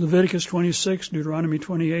 Leviticus 26, Deuteronomy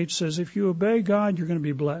 28 says, if you obey God, you're going to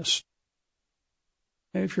be blessed.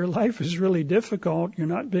 And if your life is really difficult, you're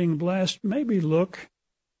not being blessed, maybe look,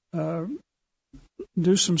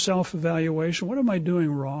 do some self-evaluation. What am I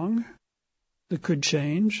doing wrong that could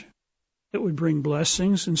change, that would bring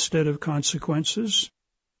blessings instead of consequences?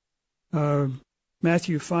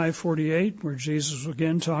 Matthew 5:48, where Jesus was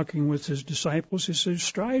again talking with his disciples, he says,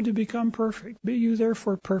 strive to become perfect. Be you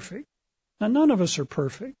therefore perfect. Now, none of us are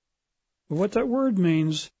perfect. But what that word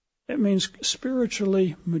means, it means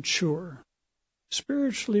spiritually mature.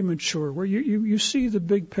 Spiritually mature, where you see the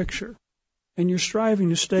big picture, and you're striving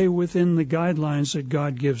to stay within the guidelines that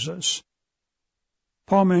God gives us.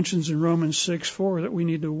 Paul mentions in Romans 6:4 that we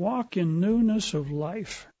need to walk in newness of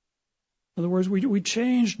life. In other words, we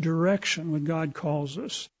change direction when God calls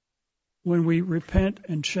us. When we repent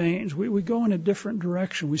and change, we go in a different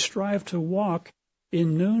direction. We strive to walk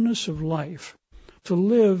in newness of life, to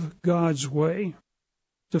live God's way,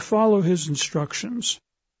 to follow his instructions.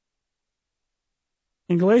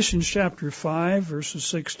 In Galatians chapter 5, verses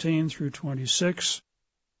 16 through 26,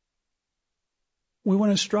 we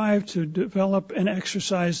want to strive to develop and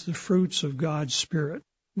exercise the fruits of God's Spirit.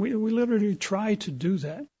 We literally try to do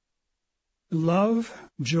that. Love,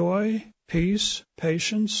 joy, peace,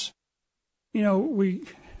 patience.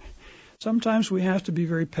 Sometimes we have to be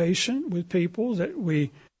very patient with people that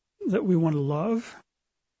we want to love,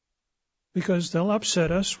 because they'll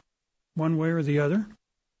upset us one way or the other.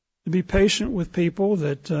 To be patient with people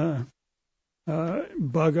that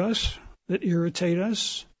bug us, that irritate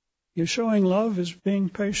us. Showing love is being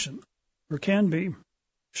patient, or can be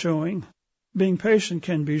showing. Being patient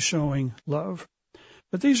can be showing love.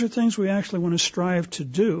 But these are things we actually want to strive to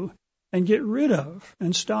do and get rid of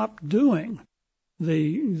and stop doing.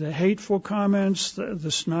 The hateful comments,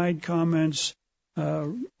 the snide comments,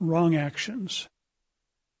 wrong actions.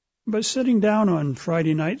 But sitting down on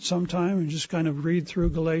Friday night sometime and just kind of read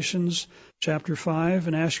through Galatians chapter 5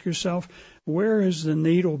 and ask yourself, where has the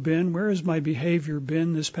needle been? Where has my behavior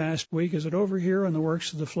been this past week? Is it over here on the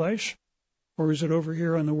works of the flesh? Or is it over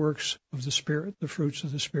here on the works of the Spirit, the fruits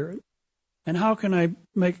of the Spirit? And how can I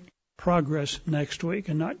make progress next week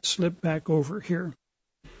and not slip back over here?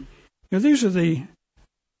 These are the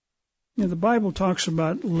Bible talks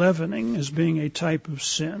about leavening as being a type of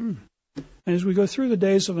sin. And as we go through the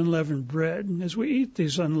days of unleavened bread, and as we eat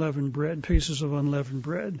these unleavened bread, pieces of unleavened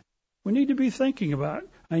bread, we need to be thinking about,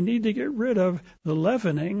 I need to get rid of the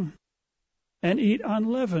leavening and eat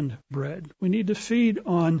unleavened bread. We need to feed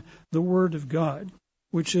on the Word of God,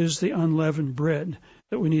 which is the unleavened bread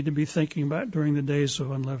that we need to be thinking about during the days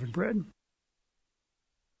of unleavened bread.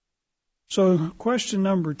 So question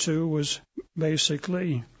number 2 was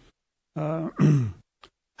basically,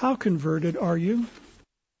 how converted are you?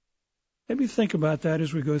 Maybe think about that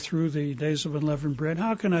as we go through the days of unleavened bread.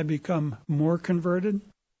 How can I become more converted?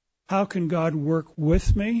 How can God work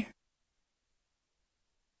with me?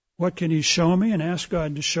 What can he show me? And ask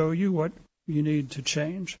God to show you what you need to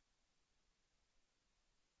change.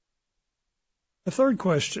 The third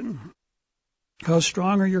question, how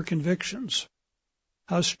strong are your convictions?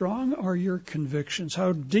 How strong are your convictions?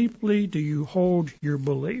 How deeply do you hold your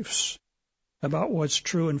beliefs about what's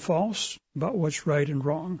true and false, about what's right and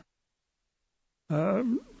wrong?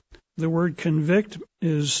 The word convict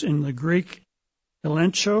is in the Greek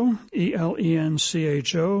elencho,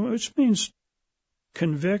 E-L-E-N-C-H-O, which means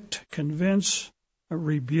convict, convince,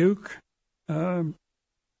 rebuke, to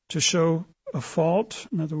show a fault.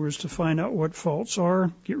 In other words, to find out what faults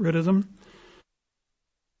are, get rid of them.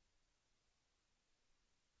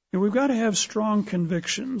 And we've got to have strong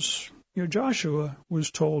convictions. Joshua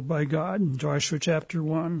was told by God in Joshua chapter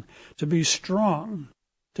 1 to be strong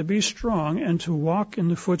and to walk in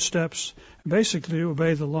the footsteps, basically to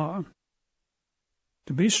obey the law.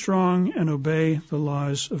 To be strong and obey the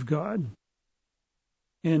laws of God.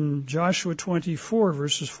 In Joshua 24,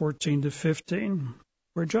 verses 14 to 15,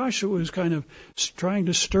 where Joshua was kind of trying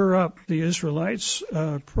to stir up the Israelites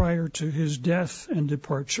prior to his death and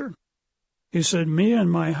departure. He said, me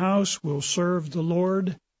and my house will serve the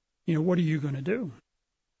Lord. What are you going to do?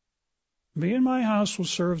 Me and my house will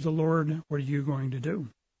serve the Lord. What are you going to do?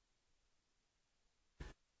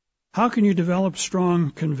 How can you develop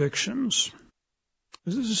strong convictions?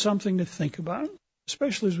 This is something to think about,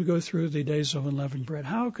 especially as we go through the days of unleavened bread.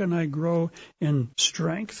 How can I grow in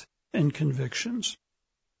strength and convictions?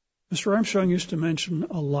 Mr. Armstrong used to mention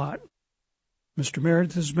a lot. Mr.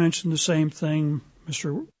 Meredith has mentioned the same thing.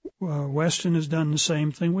 Mr. Weston has done the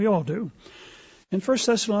same thing. We all do. In 1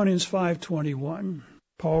 Thessalonians 5:21,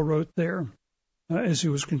 Paul wrote there, as he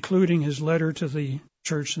was concluding his letter to the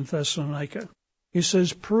church in Thessalonica, He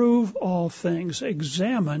says, prove all things,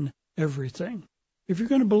 examine everything. If you're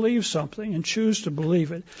going to believe something and choose to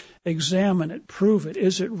believe it, examine it, prove it.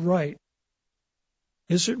 Is it right?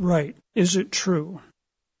 Is it right? Is it true?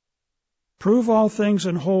 Prove all things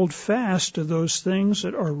and hold fast to those things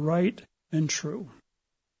that are right and true.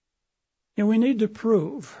 And we need to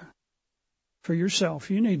prove for yourself.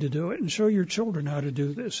 You need to do it and show your children how to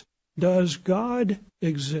do this. Does God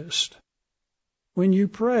exist? When you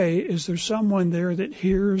pray, is there someone there that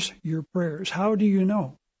hears your prayers? How do you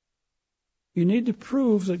know? You need to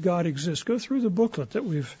prove that God exists. Go through the booklet that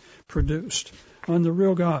we've produced on the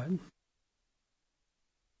real God.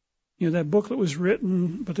 That booklet was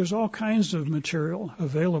written, but there's all kinds of material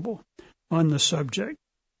available on the subject.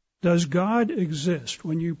 Does God exist?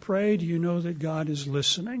 When you pray, do you know that God is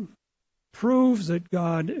listening? Prove that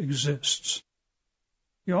God exists.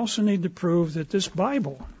 You also need to prove that this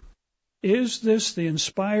Bible, is this the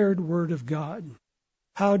inspired Word of God?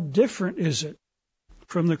 How different is it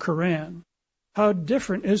from the Quran? How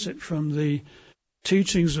different is it from the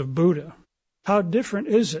teachings of Buddha? How different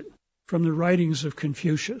is it from the writings of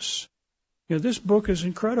Confucius? This book is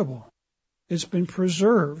incredible. It's been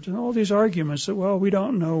preserved. And all these arguments that, well, we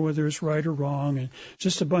don't know whether it's right or wrong, and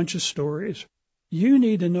just a bunch of stories. You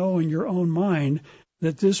need to know in your own mind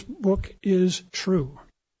that this book is true.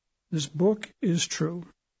 This book is true.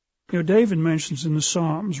 David mentions in the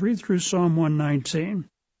Psalms, read through Psalm 119,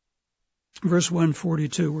 verse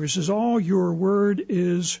 142, where he says, all your word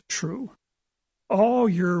is true. All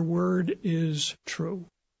your word is true.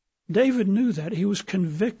 David knew that. He was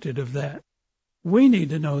convicted of that. We need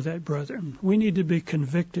to know that, brethren. We need to be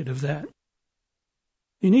convicted of that.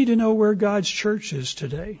 You need to know where God's church is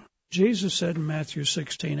today. Jesus said in Matthew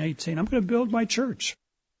 16:18, I'm going to build my church.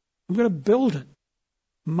 I'm going to build it.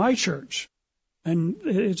 My church. And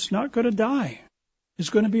it's not going to die. It's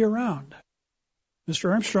going to be around. Mr.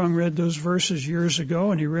 Armstrong read those verses years ago,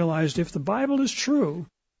 and he realized if the Bible is true,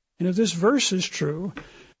 and if this verse is true,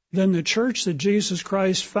 then the church that Jesus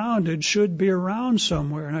Christ founded should be around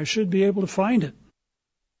somewhere, and I should be able to find it.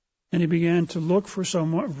 And he began to look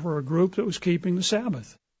for a group that was keeping the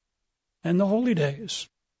Sabbath and the holy days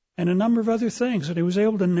and a number of other things, and he was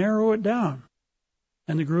able to narrow it down.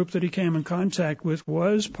 And the group that he came in contact with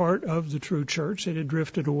was part of the true church. It had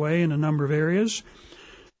drifted away in a number of areas,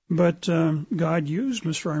 but God used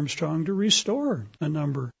Mr. Armstrong to restore a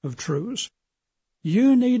number of truths.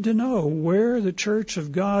 You need to know where the church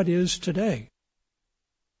of God is today.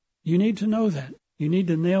 You need to know that. You need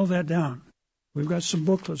to nail that down. We've got some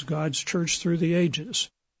booklets, God's Church Through the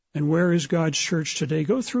Ages. And where is God's church today?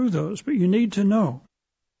 Go through those, but you need to know.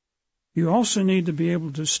 You also need to be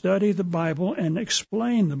able to study the Bible and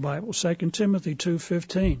explain the Bible, 2 Timothy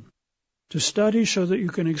 2:15. To study so that you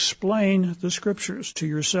can explain the Scriptures to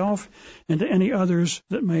yourself and to any others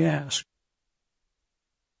that may ask.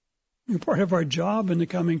 Part of our job in the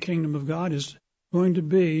coming kingdom of God is going to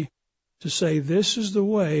be to say, this is the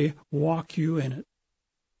way, walk you in it.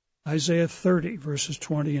 Isaiah 30, verses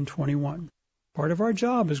 20 and 21. Part of our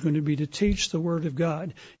job is going to be to teach the Word of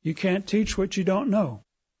God. You can't teach what you don't know.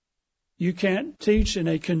 You can't teach in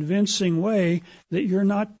a convincing way that you're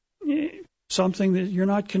not something that you're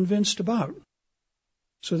not convinced about.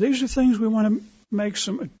 So these are things we want to make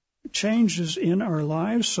some changes in our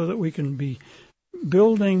lives so that we can be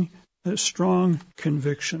building strong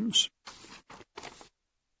convictions.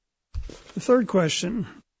 The third question,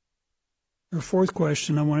 or fourth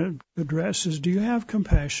question I want to address is, do you have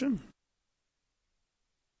compassion?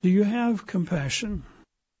 Do you have compassion?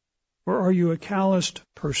 Or are you a calloused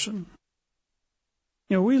person?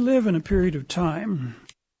 We live in a period of time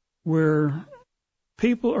where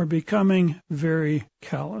people are becoming very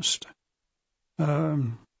calloused. Go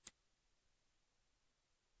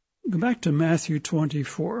back to Matthew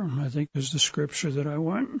 24, I think is the scripture that I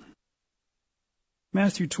want.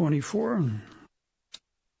 Matthew 24.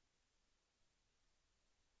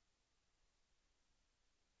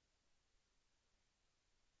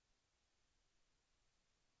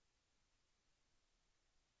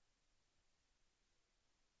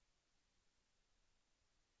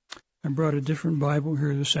 I brought a different Bible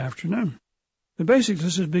here this afternoon. But basically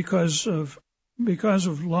this is because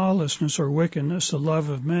of lawlessness or wickedness, the love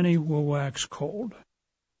of many will wax cold.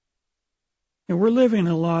 And we're living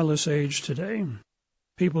in a lawless age today.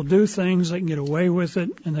 People do things, they can get away with it,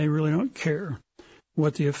 and they really don't care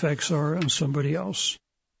what the effects are on somebody else.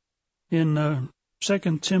 In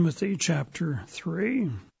 2 Timothy chapter 3,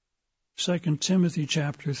 2 Timothy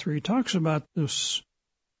chapter 3 talks about this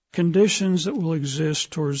conditions that will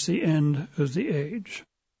exist towards the end of the age.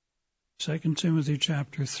 2 Timothy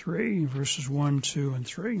chapter 3, verses 1, 2, and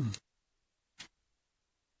 3.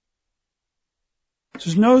 It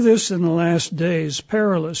says, know this, in the last days,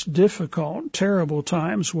 perilous, difficult, terrible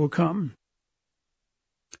times will come.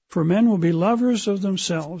 For men will be lovers of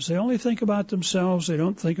themselves. They only think about themselves. They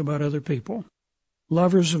don't think about other people.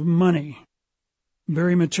 Lovers of money,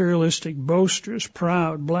 very materialistic, boasters,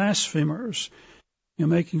 proud, blasphemers,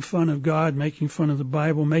 making fun of God, making fun of the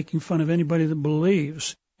Bible, making fun of anybody that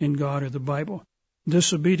believes in God or the Bible.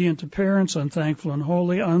 Disobedient to parents, unthankful,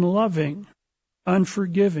 unholy, unloving,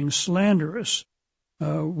 unforgiving, slanderous,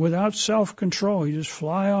 without self-control. You just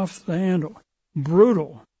fly off the handle.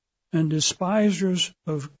 Brutal, and despisers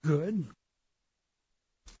of good.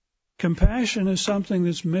 Compassion is something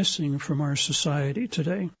that's missing from our society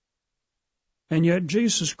today. And yet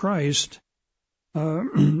Jesus Christ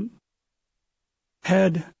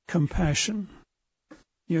had compassion.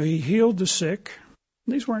 He healed the sick.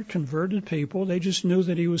 These weren't converted people. They just knew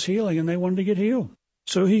that he was healing, and they wanted to get healed.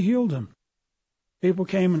 So he healed them. People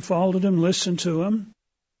came and followed him, listened to him.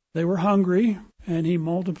 They were hungry, and he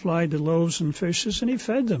multiplied the loaves and fishes, and he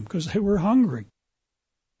fed them because they were hungry.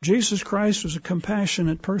 Jesus Christ was a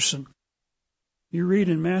compassionate person. You read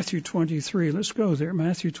in Matthew 23. Let's go there.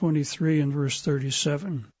 Matthew 23 and verse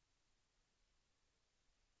 37.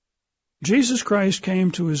 Jesus Christ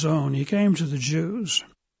came to his own. He came to the Jews,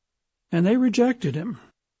 and they rejected him.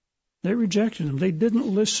 They rejected him. They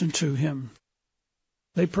didn't listen to him.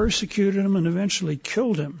 They persecuted him and eventually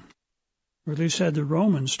killed him, or at least had the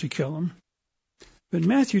Romans to kill him. But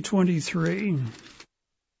Matthew 23,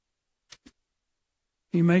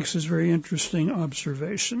 he makes this very interesting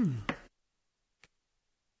observation.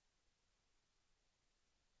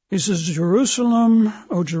 He says, Jerusalem,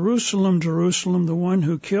 O Jerusalem, Jerusalem, the one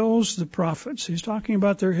who kills the prophets. He's talking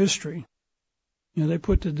about their history. They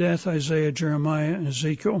put to death Isaiah, Jeremiah, and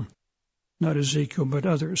Ezekiel. Not Ezekiel, but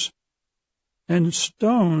others. And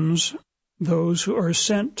stones those who are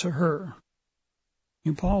sent to her.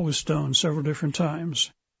 And Paul was stoned several different times.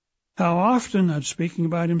 How often, I'm speaking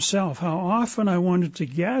about himself, how often I wanted to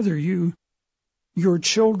gather you, your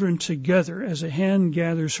children, together as a hen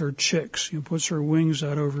gathers her chicks, puts her wings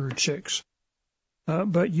out over her chicks.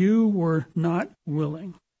 But you were not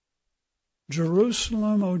willing.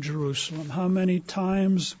 Jerusalem, oh Jerusalem, how many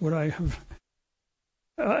times would I have...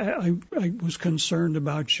 I was concerned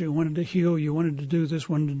about you, wanted to heal you, wanted to do this,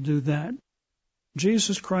 wanted to do that.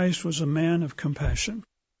 Jesus Christ was a man of compassion.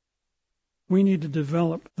 We need to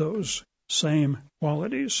develop those same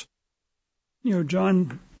qualities.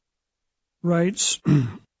 John writes,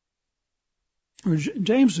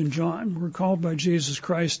 James and John were called by Jesus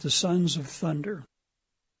Christ the sons of thunder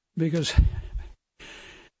because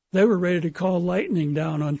they were ready to call lightning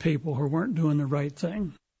down on people who weren't doing the right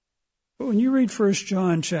thing. But when you read 1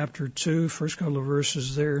 John chapter 2, first couple of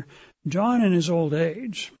verses there, John in his old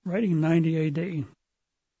age, writing in 90 AD,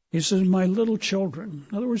 he says, my little children.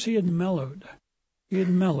 In other words, he had mellowed. He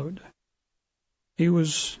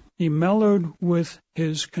mellowed with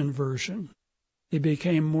his conversion. He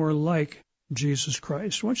became more like Jesus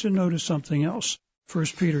Christ. I want you to notice something else. 1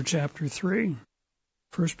 Peter chapter 3.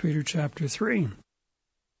 1 Peter chapter 3.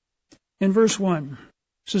 In verse 1,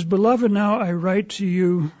 it says, Beloved, now I write to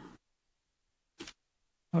you.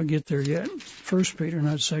 I'll get there yet. 1 Peter,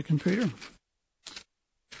 not 2 Peter.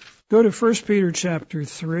 Go to 1 Peter chapter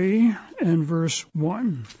 3 and verse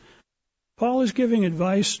 1. Paul is giving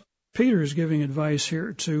advice, Peter is giving advice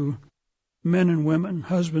here to men and women,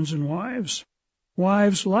 husbands and wives.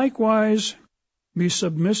 Wives, likewise, be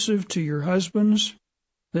submissive to your husbands,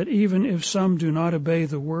 that even if some do not obey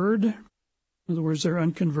the word, in other words, they're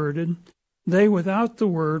unconverted, they without the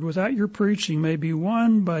word, without your preaching, may be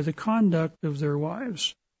won by the conduct of their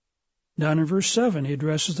wives. Down in verse 7, he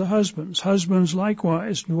addresses the husbands. Husbands,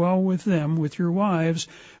 likewise, dwell with them, with your wives,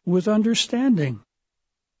 with understanding.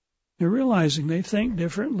 They're realizing they think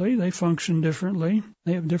differently, they function differently,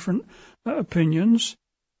 they have different opinions.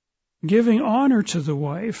 Giving honor to the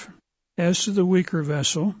wife as to the weaker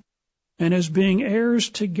vessel, and as being heirs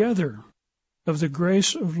together of the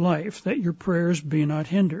grace of life, that your prayers be not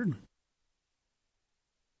hindered.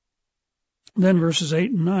 Then verses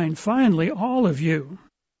 8 and 9, finally, all of you,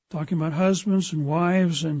 talking about husbands and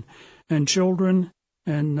wives and children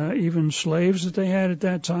and even slaves that they had at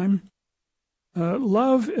that time,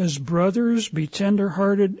 love as brothers, be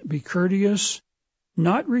tender-hearted, be courteous,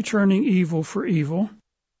 not returning evil for evil,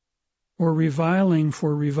 or reviling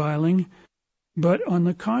for reviling, but on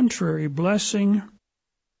the contrary, blessing,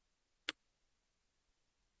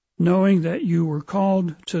 knowing that you were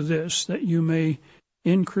called to this, that you may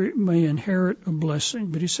inherit a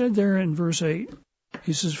blessing. But he said there in verse 8,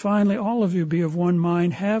 he says, finally, all of you be of one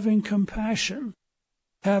mind, having compassion,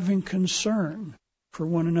 having concern for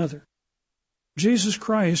one another. Jesus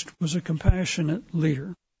Christ was a compassionate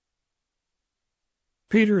leader.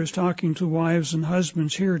 Peter is talking to wives and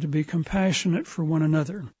husbands here to be compassionate for one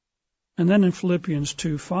another. And then in Philippians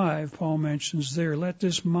 2:5, Paul mentions there, let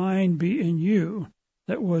this mind be in you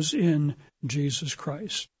that was in Jesus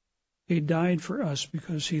Christ. He died for us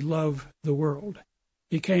because he loved the world.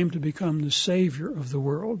 He came to become the Savior of the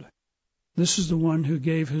world. This is the one who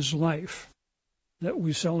gave his life that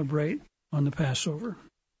we celebrate on the Passover.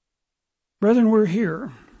 Brethren, we're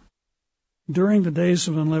here during the days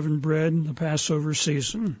of unleavened bread, the Passover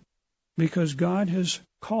season, because God has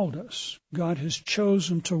called us. God has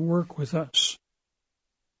chosen to work with us.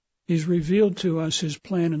 He's revealed to us his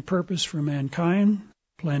plan and purpose for mankind,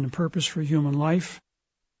 plan and purpose for human life.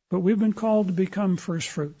 But we've been called to become first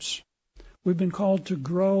fruits. We've been called to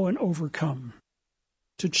grow and overcome,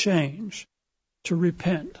 to change, to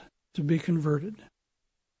repent, to be converted.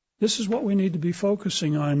 This is what we need to be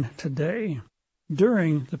focusing on today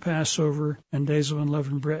during the Passover and days of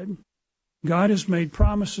unleavened bread. God has made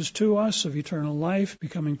promises to us of eternal life,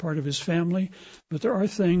 becoming part of his family, but there are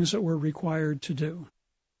things that we're required to do.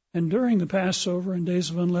 And during the Passover and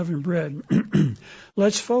days of unleavened bread,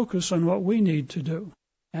 let's focus on what we need to do.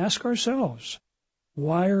 Ask ourselves,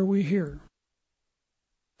 why are we here?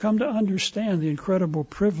 Come to understand the incredible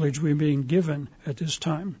privilege we're being given at this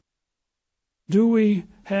time. Do we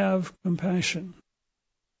have compassion?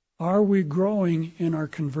 Are we growing in our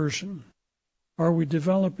conversion? Are we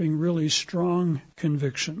developing really strong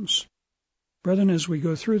convictions? Brethren, as we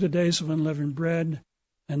go through the days of unleavened bread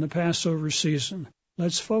and the Passover season,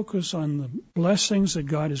 let's focus on the blessings that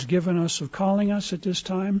God has given us of calling us at this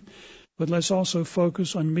time, but let's also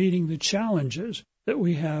focus on meeting the challenges that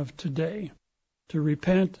we have today to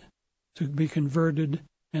repent, to be converted,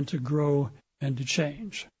 and to grow and to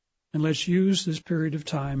change. And let's use this period of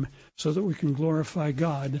time so that we can glorify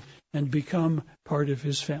God and become part of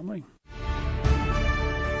his family.